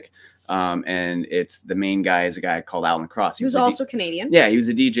New Music. And it's the main guy is a guy called Alan Cross. He was also Canadian. Yeah, he was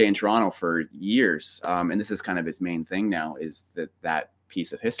a DJ in Toronto for years. And this is kind of his main thing now, is that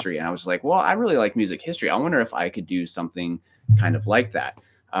piece of history. And I was like, well, I really like music history. I wonder if I could do something kind of like that.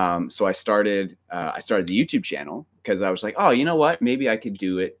 So I started the YouTube channel because I was like, oh, you know what? Maybe I could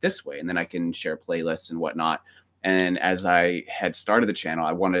do it this way, and then I can share playlists and whatnot. And as I had started the channel,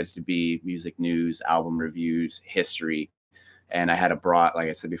 I wanted it to be music news, album reviews, history. And I had like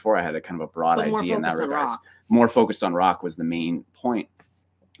I said before, I had a kind of a broad idea in that regard. More focused on rock was the main point.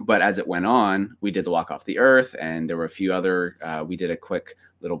 But as it went on, we did the Walk Off the Earth, and there were a few other, we did a quick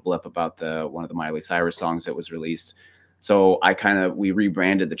little blip about one of the Miley Cyrus songs that was released. So we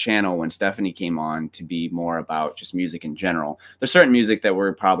rebranded the channel when Stephanie came on to be more about just music in general. There's certain music that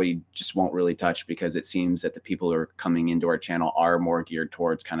we're probably just won't really touch, because it seems that the people who are coming into our channel are more geared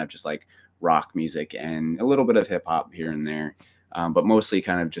towards kind of just like rock music and a little bit of hip hop here and there. But mostly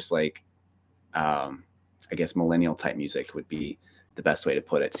kind of just like, I guess millennial type music would be the best way to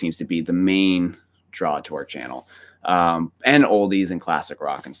put it. Seems to be the main draw to our channel. And oldies and classic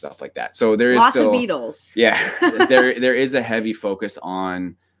rock and stuff like that. So there is lots of Beatles. Yeah, there is a heavy focus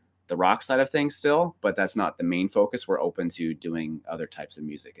on the rock side of things still, but that's not the main focus. We're open to doing other types of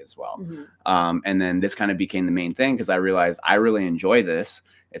music as well. Mm-hmm. And then this kind of became the main thing because I realized I really enjoy this.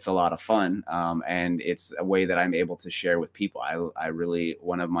 It's a lot of fun. And it's a way that I'm able to share with people. I really,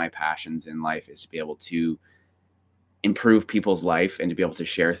 one of my passions in life is to be able to improve people's life and to be able to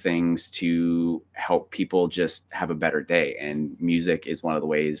share things to help people just have a better day. And music is one of the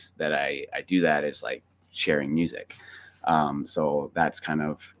ways that I do that, is like sharing music. So that's kind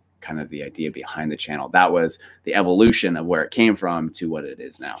of the idea behind the channel. That was the evolution of where it came from to what it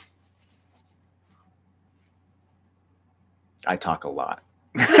is now. I talk a lot.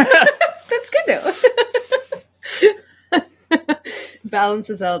 That's good though.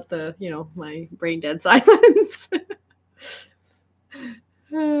 Balances out the, my brain dead silence.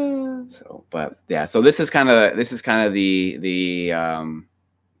 So, but yeah, so this is kind of the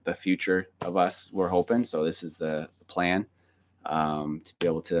future of us, we're hoping. So this is the plan, to be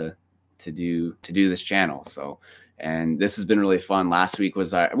able to do this channel. So, and this has been really fun. Last week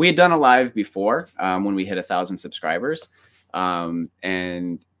was we had done a live before, when we hit 1,000 subscribers.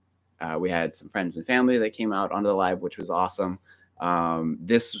 And we had some friends and family that came out onto the live, which was awesome.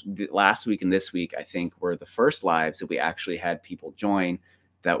 Last week and this week, I think, were the first lives that we actually had people join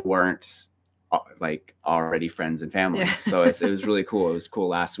that weren't like already friends and family. Yeah. So it was really cool. It was cool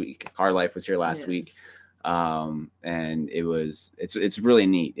last week. Car Life was here last week. And it's really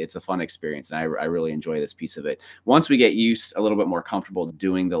neat. It's a fun experience. And I really enjoy this piece of it. Once we get used a little bit more comfortable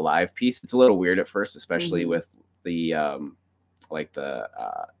doing the live piece, it's a little weird at first, especially with the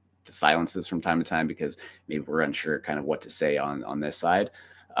silences from time to time, because maybe we're unsure kind of what to say on this side.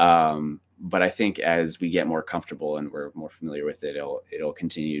 But I think as we get more comfortable and we're more familiar with it, it'll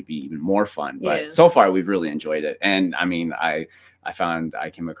continue to be even more fun. But so far we've really enjoyed it. And I mean, I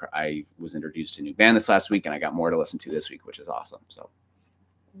was introduced to a new band this last week, and I got more to listen to this week, which is awesome. So.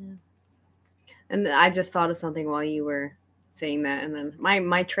 Yeah. And I just thought of something while you were saying that, and then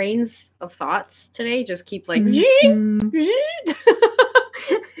my trains of thoughts today just keep like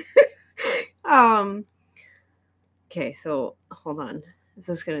okay, so hold on, this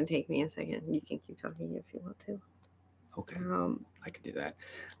is gonna take me a second. You can keep talking if you want to. Okay. I can do that.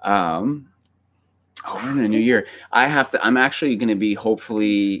 We're in a new year. I'm actually going to be,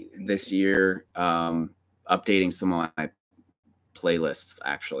 hopefully this year, updating some of my playlists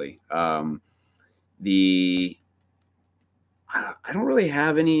actually. I don't really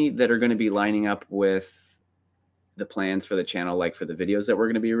have any that are going to be lining up with the plans for the channel, like for the videos that we're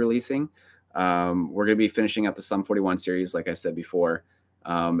going to be releasing. We're going to be finishing up the Sum 41 series, like I said before.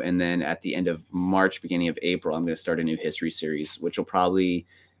 And then at the end of March, beginning of April, I'm going to start a new history series, which will probably,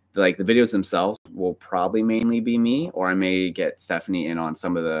 like, the videos themselves will probably mainly be me, or I may get Stephanie in on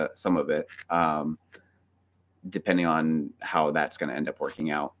some of it, depending on how that's going to end up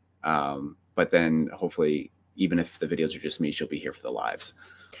working out. But then hopefully, even if the videos are just me, she'll be here for the lives.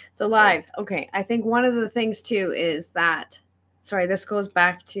 The live. Okay. I think one of the things too is that, sorry, this goes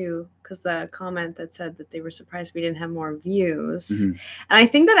back to, because the comment that said that they were surprised we didn't have more views. And I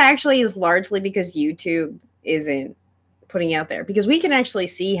think that actually is largely because YouTube isn't putting out there, because we can actually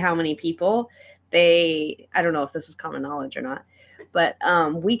see how many people I don't know if this is common knowledge or not, but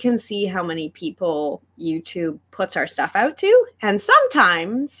we can see how many people YouTube puts our stuff out to. And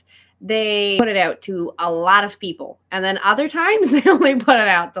sometimes they put it out to a lot of people. And then other times they only put it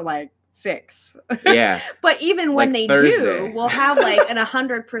out to like 6. Yeah. But even when Like they Thursday. do, we'll have like an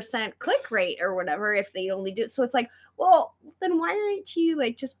 100% click rate or whatever if they only do. So it's like, well, then why aren't you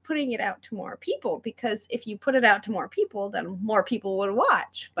like just putting it out to more people? Because if you put it out to more people, then more people would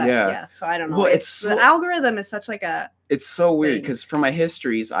watch. But yeah, so I don't know. Well, the algorithm is such like a... It's so weird because for my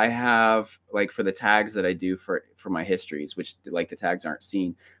histories, I have like for the tags that I do for my histories, which like the tags aren't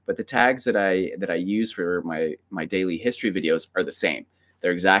seen, but the tags that I use for my daily history videos are the same.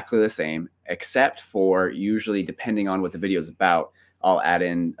 They're exactly the same, except for usually depending on what the video is about, I'll add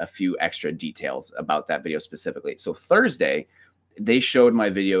in a few extra details about that video specifically. So Thursday, they showed my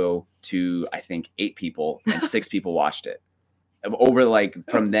video to, I think, 8 people and 6 people watched it over like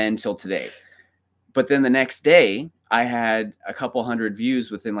from then till today. But then the next day, I had a couple hundred views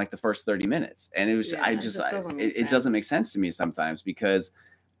within like the first 30 minutes. And it was, it doesn't make sense to me sometimes because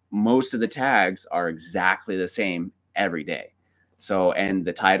most of the tags are exactly the same every day. So, and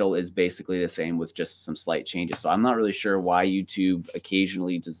the title is basically the same with just some slight changes. So I'm not really sure why YouTube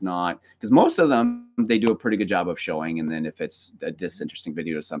occasionally does not, because most of them, they do a pretty good job of showing. And then if it's a disinteresting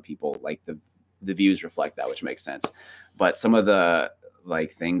video to some people, like the views reflect that, which makes sense. But some of the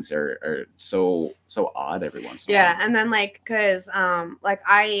like things are so odd every once in a while. Yeah. And then like, cause like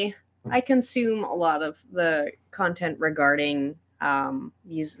I consume a lot of the content regarding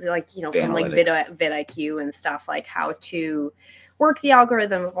usually like, you know, from like vidIQ and stuff, like how to work the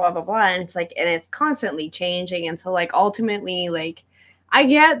algorithm, blah blah blah, and it's like, and it's constantly changing. And so like ultimately, like I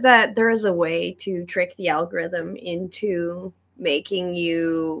get that there is a way to trick the algorithm into making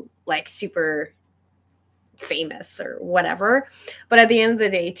you like super famous or whatever, but at the end of the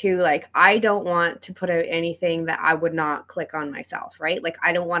day too, like I don't want to put out anything that I would not click on myself, right? Like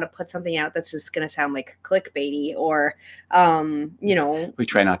I don't want to put something out that's just gonna sound like clickbaity or you know, we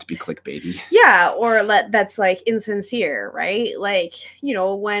try not to be clickbaity, or that's like insincere, right? Like, you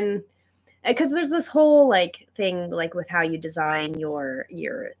know, when, because there's this whole like thing like with how you design your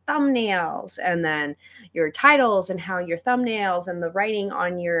thumbnails and then your titles and how your thumbnails and the writing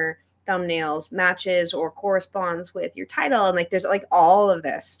on your thumbnails matches or corresponds with your title, and like there's like all of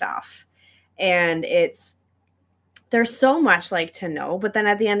this stuff, and there's so much like to know, but then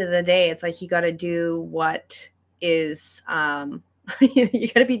at the end of the day it's like you got to do what is you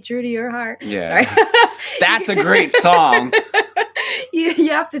got to be true to your heart. Sorry. That's a great song. You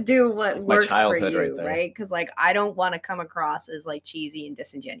have to do what works for you, right? Because like I don't want to come across as like cheesy and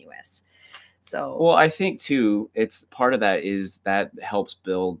disingenuous. So, well, I think too, it's part of that is that helps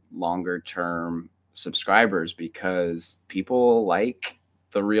build longer term subscribers because people like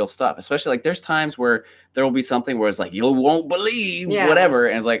the real stuff, especially like there's times where there will be something where it's like, you won't believe whatever.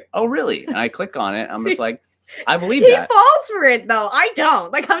 And it's like, oh, really? And I click on it. I'm just like, I believe that. He falls for it though. I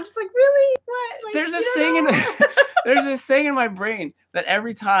don't. Like, I'm just like, really? What? Like, there's this thing there's this thing in my brain that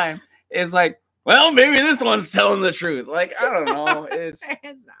every time is like, well, maybe this one's telling the truth. Like, I don't know. It's not.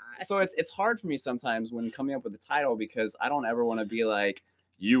 So it's hard for me sometimes when coming up with a title because I don't ever want to be like,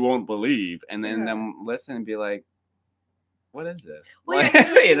 you won't believe, and then them listen and be like, what is this? Well, like,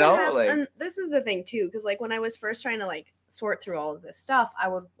 you know, like, and this is the thing too, because like when I was first trying to like sort through all of this stuff, I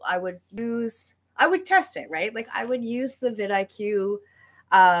would test it, right? Like I would use the vidIQ,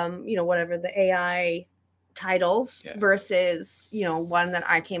 you know, whatever the AI titles versus, you know, one that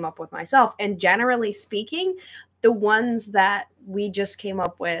I came up with myself. And generally speaking, the ones that we just came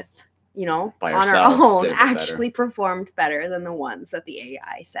up with, you know, on our own actually performed better than the ones that the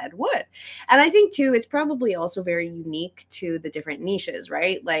AI said would. And I think too, it's probably also very unique to the different niches,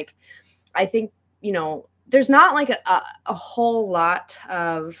 right? Like, I think, you know, there's not like a whole lot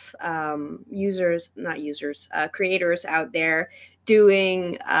of creators out there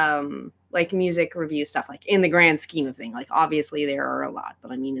doing like music review stuff, like in the grand scheme of things. Like obviously there are a lot,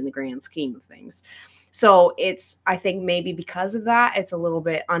 but I mean in the grand scheme of things. So I think maybe because of that, it's a little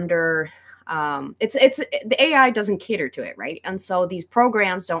bit under, the AI doesn't cater to it, right? And so these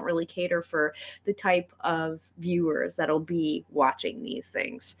programs don't really cater for the type of viewers that'll be watching these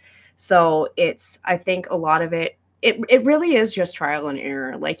things. So I think a lot of it really is just trial and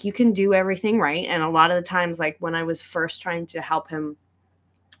error. Like you can do everything right. And a lot of the times, like when I was first trying to help him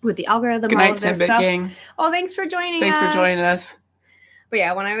with the algorithm, Good all night, of this Timbit stuff. gang. Oh, thanks for joining Thanks us. for joining us. But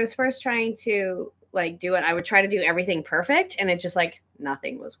yeah, when I was first trying to like do it, I would try to do everything perfect, and it just like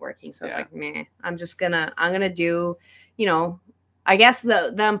nothing was working. So I was like, meh, I'm gonna do, you know, I guess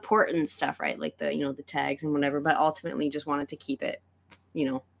the important stuff, right? Like the, you know, the tags and whatever, but ultimately just wanted to keep it, you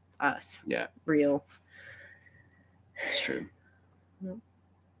know, us. Yeah. Real. It's true. Oh,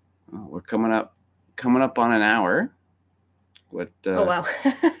 we're coming up on an hour. What oh wow.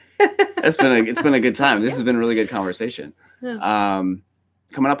 it's been a good time. This has been a really good conversation. Yeah.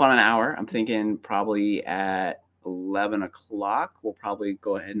 Coming up on an hour, I'm thinking probably at 11 o'clock, we'll probably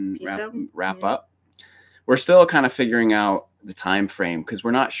go ahead and wrap up. We're still kind of figuring out the time frame because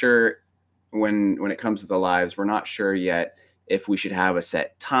we're not sure when it comes to the lives, we're not sure yet if we should have a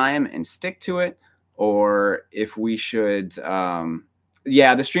set time and stick to it, or if we should,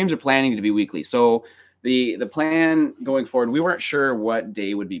 the streams are planning to be weekly. So the plan going forward, we weren't sure what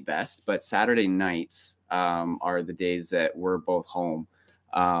day would be best, but Saturday nights are the days that we're both home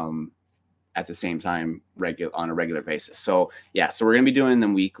at the same time on a regular basis. So yeah, so we're gonna be doing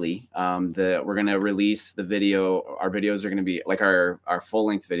them weekly. We're gonna release the video. Our videos are gonna be like our full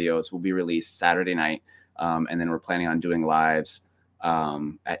length videos will be released Saturday night, and then we're planning on doing lives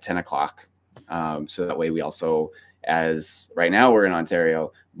at 10 o'clock. So that way we also, as right now we're in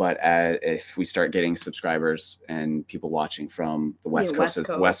Ontario, but if we start getting subscribers and people watching from the West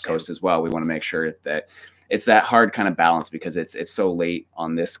Coast as well, we want to make sure that it's that hard kind of balance because it's so late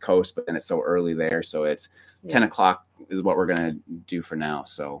on this coast, but then it's so early there. So it's 10 o'clock is what we're going to do for now.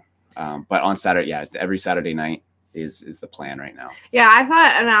 So, but on Saturday, every Saturday night is the plan right now. Yeah. I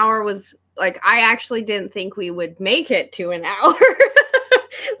thought an hour was like, I actually didn't think we would make it to an hour.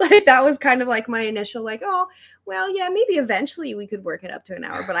 Like that was kind of like my initial like, oh, well, yeah, maybe eventually we could work it up to an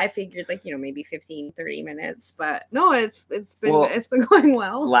hour. But I figured like, you know, maybe 15, 30 minutes. But no, it's been going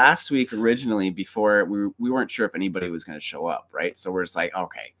well. Last week, originally, before we weren't sure if anybody was going to show up, right? So we're just like,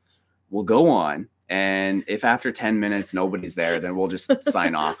 okay, we'll go on. And if after 10 minutes nobody's there, then we'll just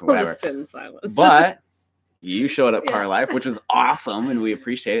sign off and whatever. We'll just sit in silence. But you showed up, Car Life, which was awesome, and we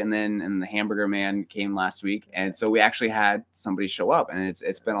appreciate it. And then the Hamburger Man came last week, and so we actually had somebody show up, and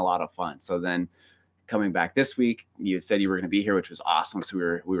it's been a lot of fun. So then coming back this week, you said you were going to be here, which was awesome. So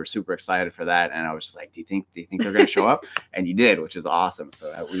we were super excited for that, and I was just like, do you think they're going to show up? And you did, which is awesome.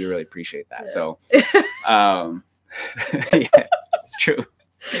 So we really appreciate that. Yeah. So, yeah, it's true.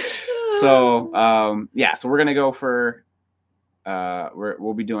 So so we're gonna go for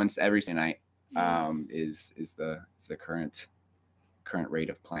we'll be doing every Sunday night. Is the current rate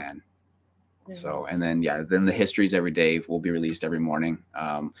of plan. So, and then then the histories every day will be released every morning.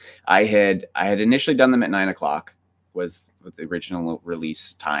 I had initially done them at 9 o'clock was the original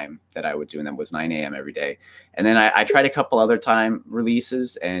release time that I would do, and that was 9 a.m. every day. And then I tried a couple other time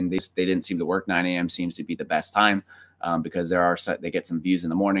releases, and they didn't seem to work. 9 a.m. seems to be the best time because they get some views in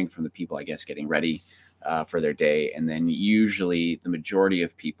the morning from the people, I guess, getting ready for their day, and then usually the majority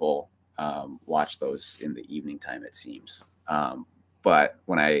of people watch those in the evening time, it seems. But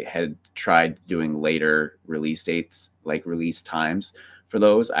when I had tried doing later release dates, like release times for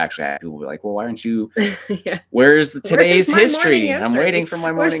those, I actually had people be like, well, why aren't you, where's today's history? I'm waiting for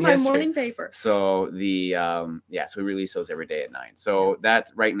my morning history. Morning paper. So so we release those every day at 9. So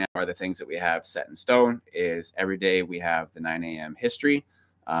that right now are the things that we have set in stone. Is every day we have the 9 a.m. history,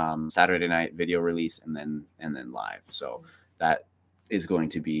 Saturday night video release, and then live. So that is going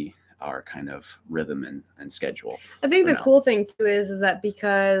to be our kind of rhythm and schedule. I think the cool thing too is that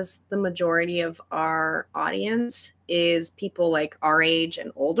because the majority of our audience is people like our age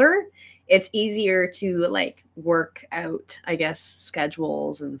and older, it's easier to like work out, I guess,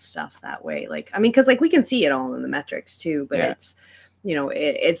 schedules and stuff that way. Like, I mean, because like we can see it all in the metrics too, but it's, you know,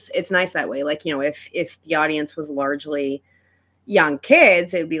 it's nice that way. Like, you know, if the audience was largely young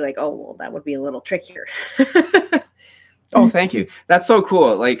kids, it'd be like, oh, well, that would be a little trickier. Oh, thank you. That's so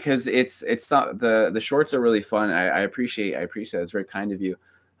cool. Like, because it's not the shorts are really fun. I appreciate that. It's very kind of you.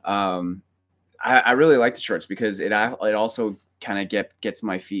 I really like the shorts because it also kind of gets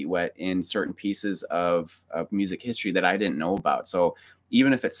my feet wet in certain pieces of music history that I didn't know about. So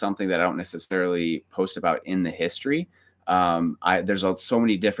even if it's something that I don't necessarily post about in the history, there's so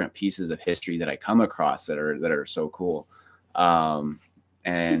many different pieces of history that I come across that are so cool.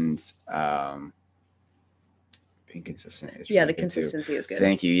 Being consistent is really the consistency is good.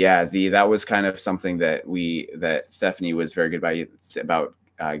 Thank you. That was kind of something that Stephanie was very good about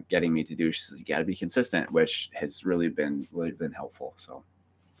getting me to do. She says you got to be consistent, which has really been helpful. So,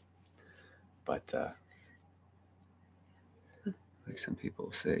 but like some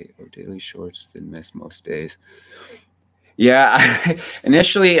people say, daily shorts didn't miss most days. Yeah,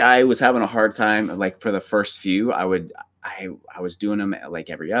 initially I was having a hard time. Like for the first few, I was doing them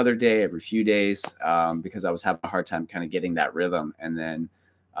like every other day, every few days, because I was having a hard time kind of getting that rhythm. And then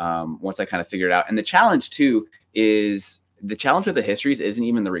once I kind of figured it out, and the challenge too is the challenge with the histories isn't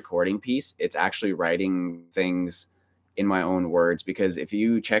even the recording piece; it's actually writing things in my own words. Because if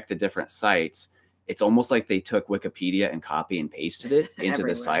you check the different sites, it's almost like they took Wikipedia and copy and pasted it into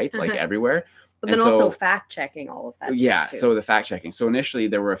the sites, like everywhere. But then also fact checking all of that. Yeah. Stuff too. So the fact checking. So initially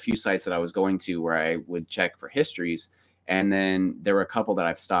there were a few sites that I was going to where I would check for histories. And then there were a couple that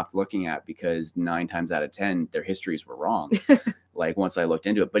I've stopped looking at because 9 times out of 10, their histories were wrong. Like once I looked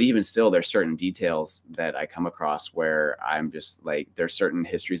into it, but even still, there's certain details that I come across where I'm just like, there's certain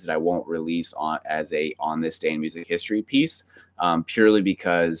histories that I won't release on as a on this day in music history piece, purely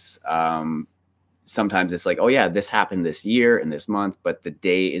because sometimes it's like, oh yeah, this happened this year and this month, but the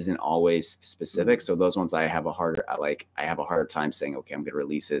day isn't always specific. So those ones I have a harder time saying, okay, I'm going to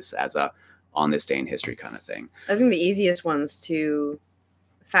release this as a on this day in history kind of thing. I think the easiest ones to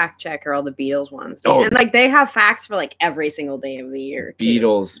fact check are all the Beatles ones. Oh, and like they have facts for like every single day of the year too.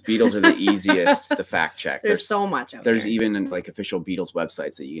 Beatles are the easiest to fact check. There's so much out there's there. Even like official Beatles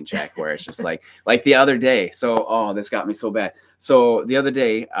websites that you can check where it's just like the other day. So, oh, this got me so bad. So the other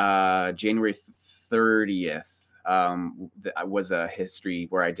day, January 30th, was a history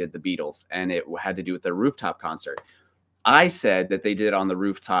where I did the Beatles, and it had to do with the rooftop concert. I said that they did it on the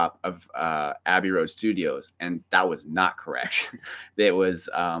rooftop of Abbey Road Studios, and that was not correct. It was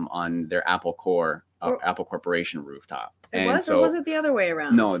on their Apple Corporation rooftop. Or was it the other way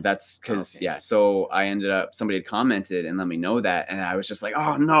around? No, that's because, yeah. So I ended up, somebody had commented and let me know that. And I was just like,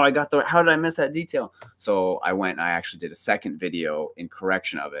 oh no, how did I miss that detail? So I went and I actually did a second video in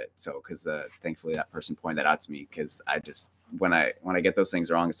correction of it. So, because thankfully that person pointed that out to me, because I just, when I get those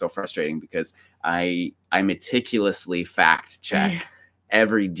things wrong, it's so frustrating because I meticulously fact check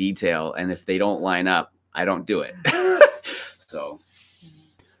every detail. And if they don't line up, I don't do it. So.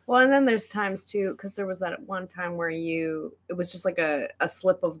 Well, and then there's times too, because there was that one time where it was just like a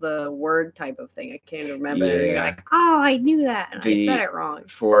slip of the word type of thing. I can't remember. Yeah. You're like, oh, I knew that, and I said it wrong.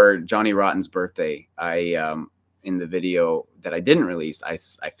 For Johnny Rotten's birthday, I in the video that I didn't release, I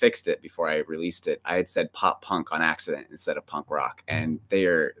fixed it before I released it. I had said pop punk on accident instead of punk rock, and they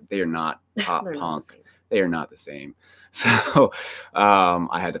are not pop punk. They are not the same. So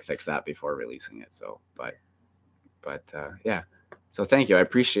I had to fix that before releasing it. So, but yeah. So thank you. I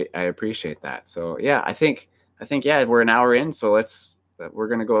appreciate that. So yeah, I think yeah, we're an hour in, so we're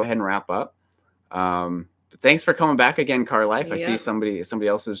gonna go ahead and wrap up. But thanks for coming back again, Car Life. Yeah. I see somebody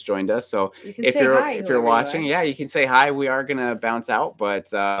else has joined us. So if you're watching, yeah, you can say hi. We are gonna bounce out,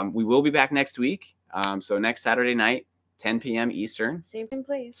 but we will be back next week. So next Saturday night, 10 p.m. Eastern. Same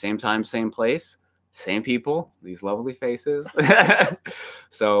place. Same time, same place, same people. These lovely faces.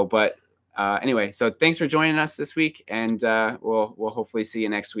 So, but. Anyway, so thanks for joining us this week, and we'll hopefully see you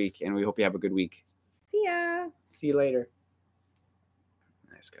next week, and we hope you have a good week. See ya. See you later.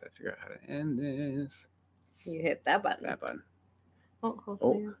 I just gotta figure out how to end this. You hit that button. That button.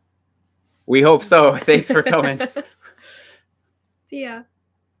 Oh. We hope so. Thanks for coming. See ya.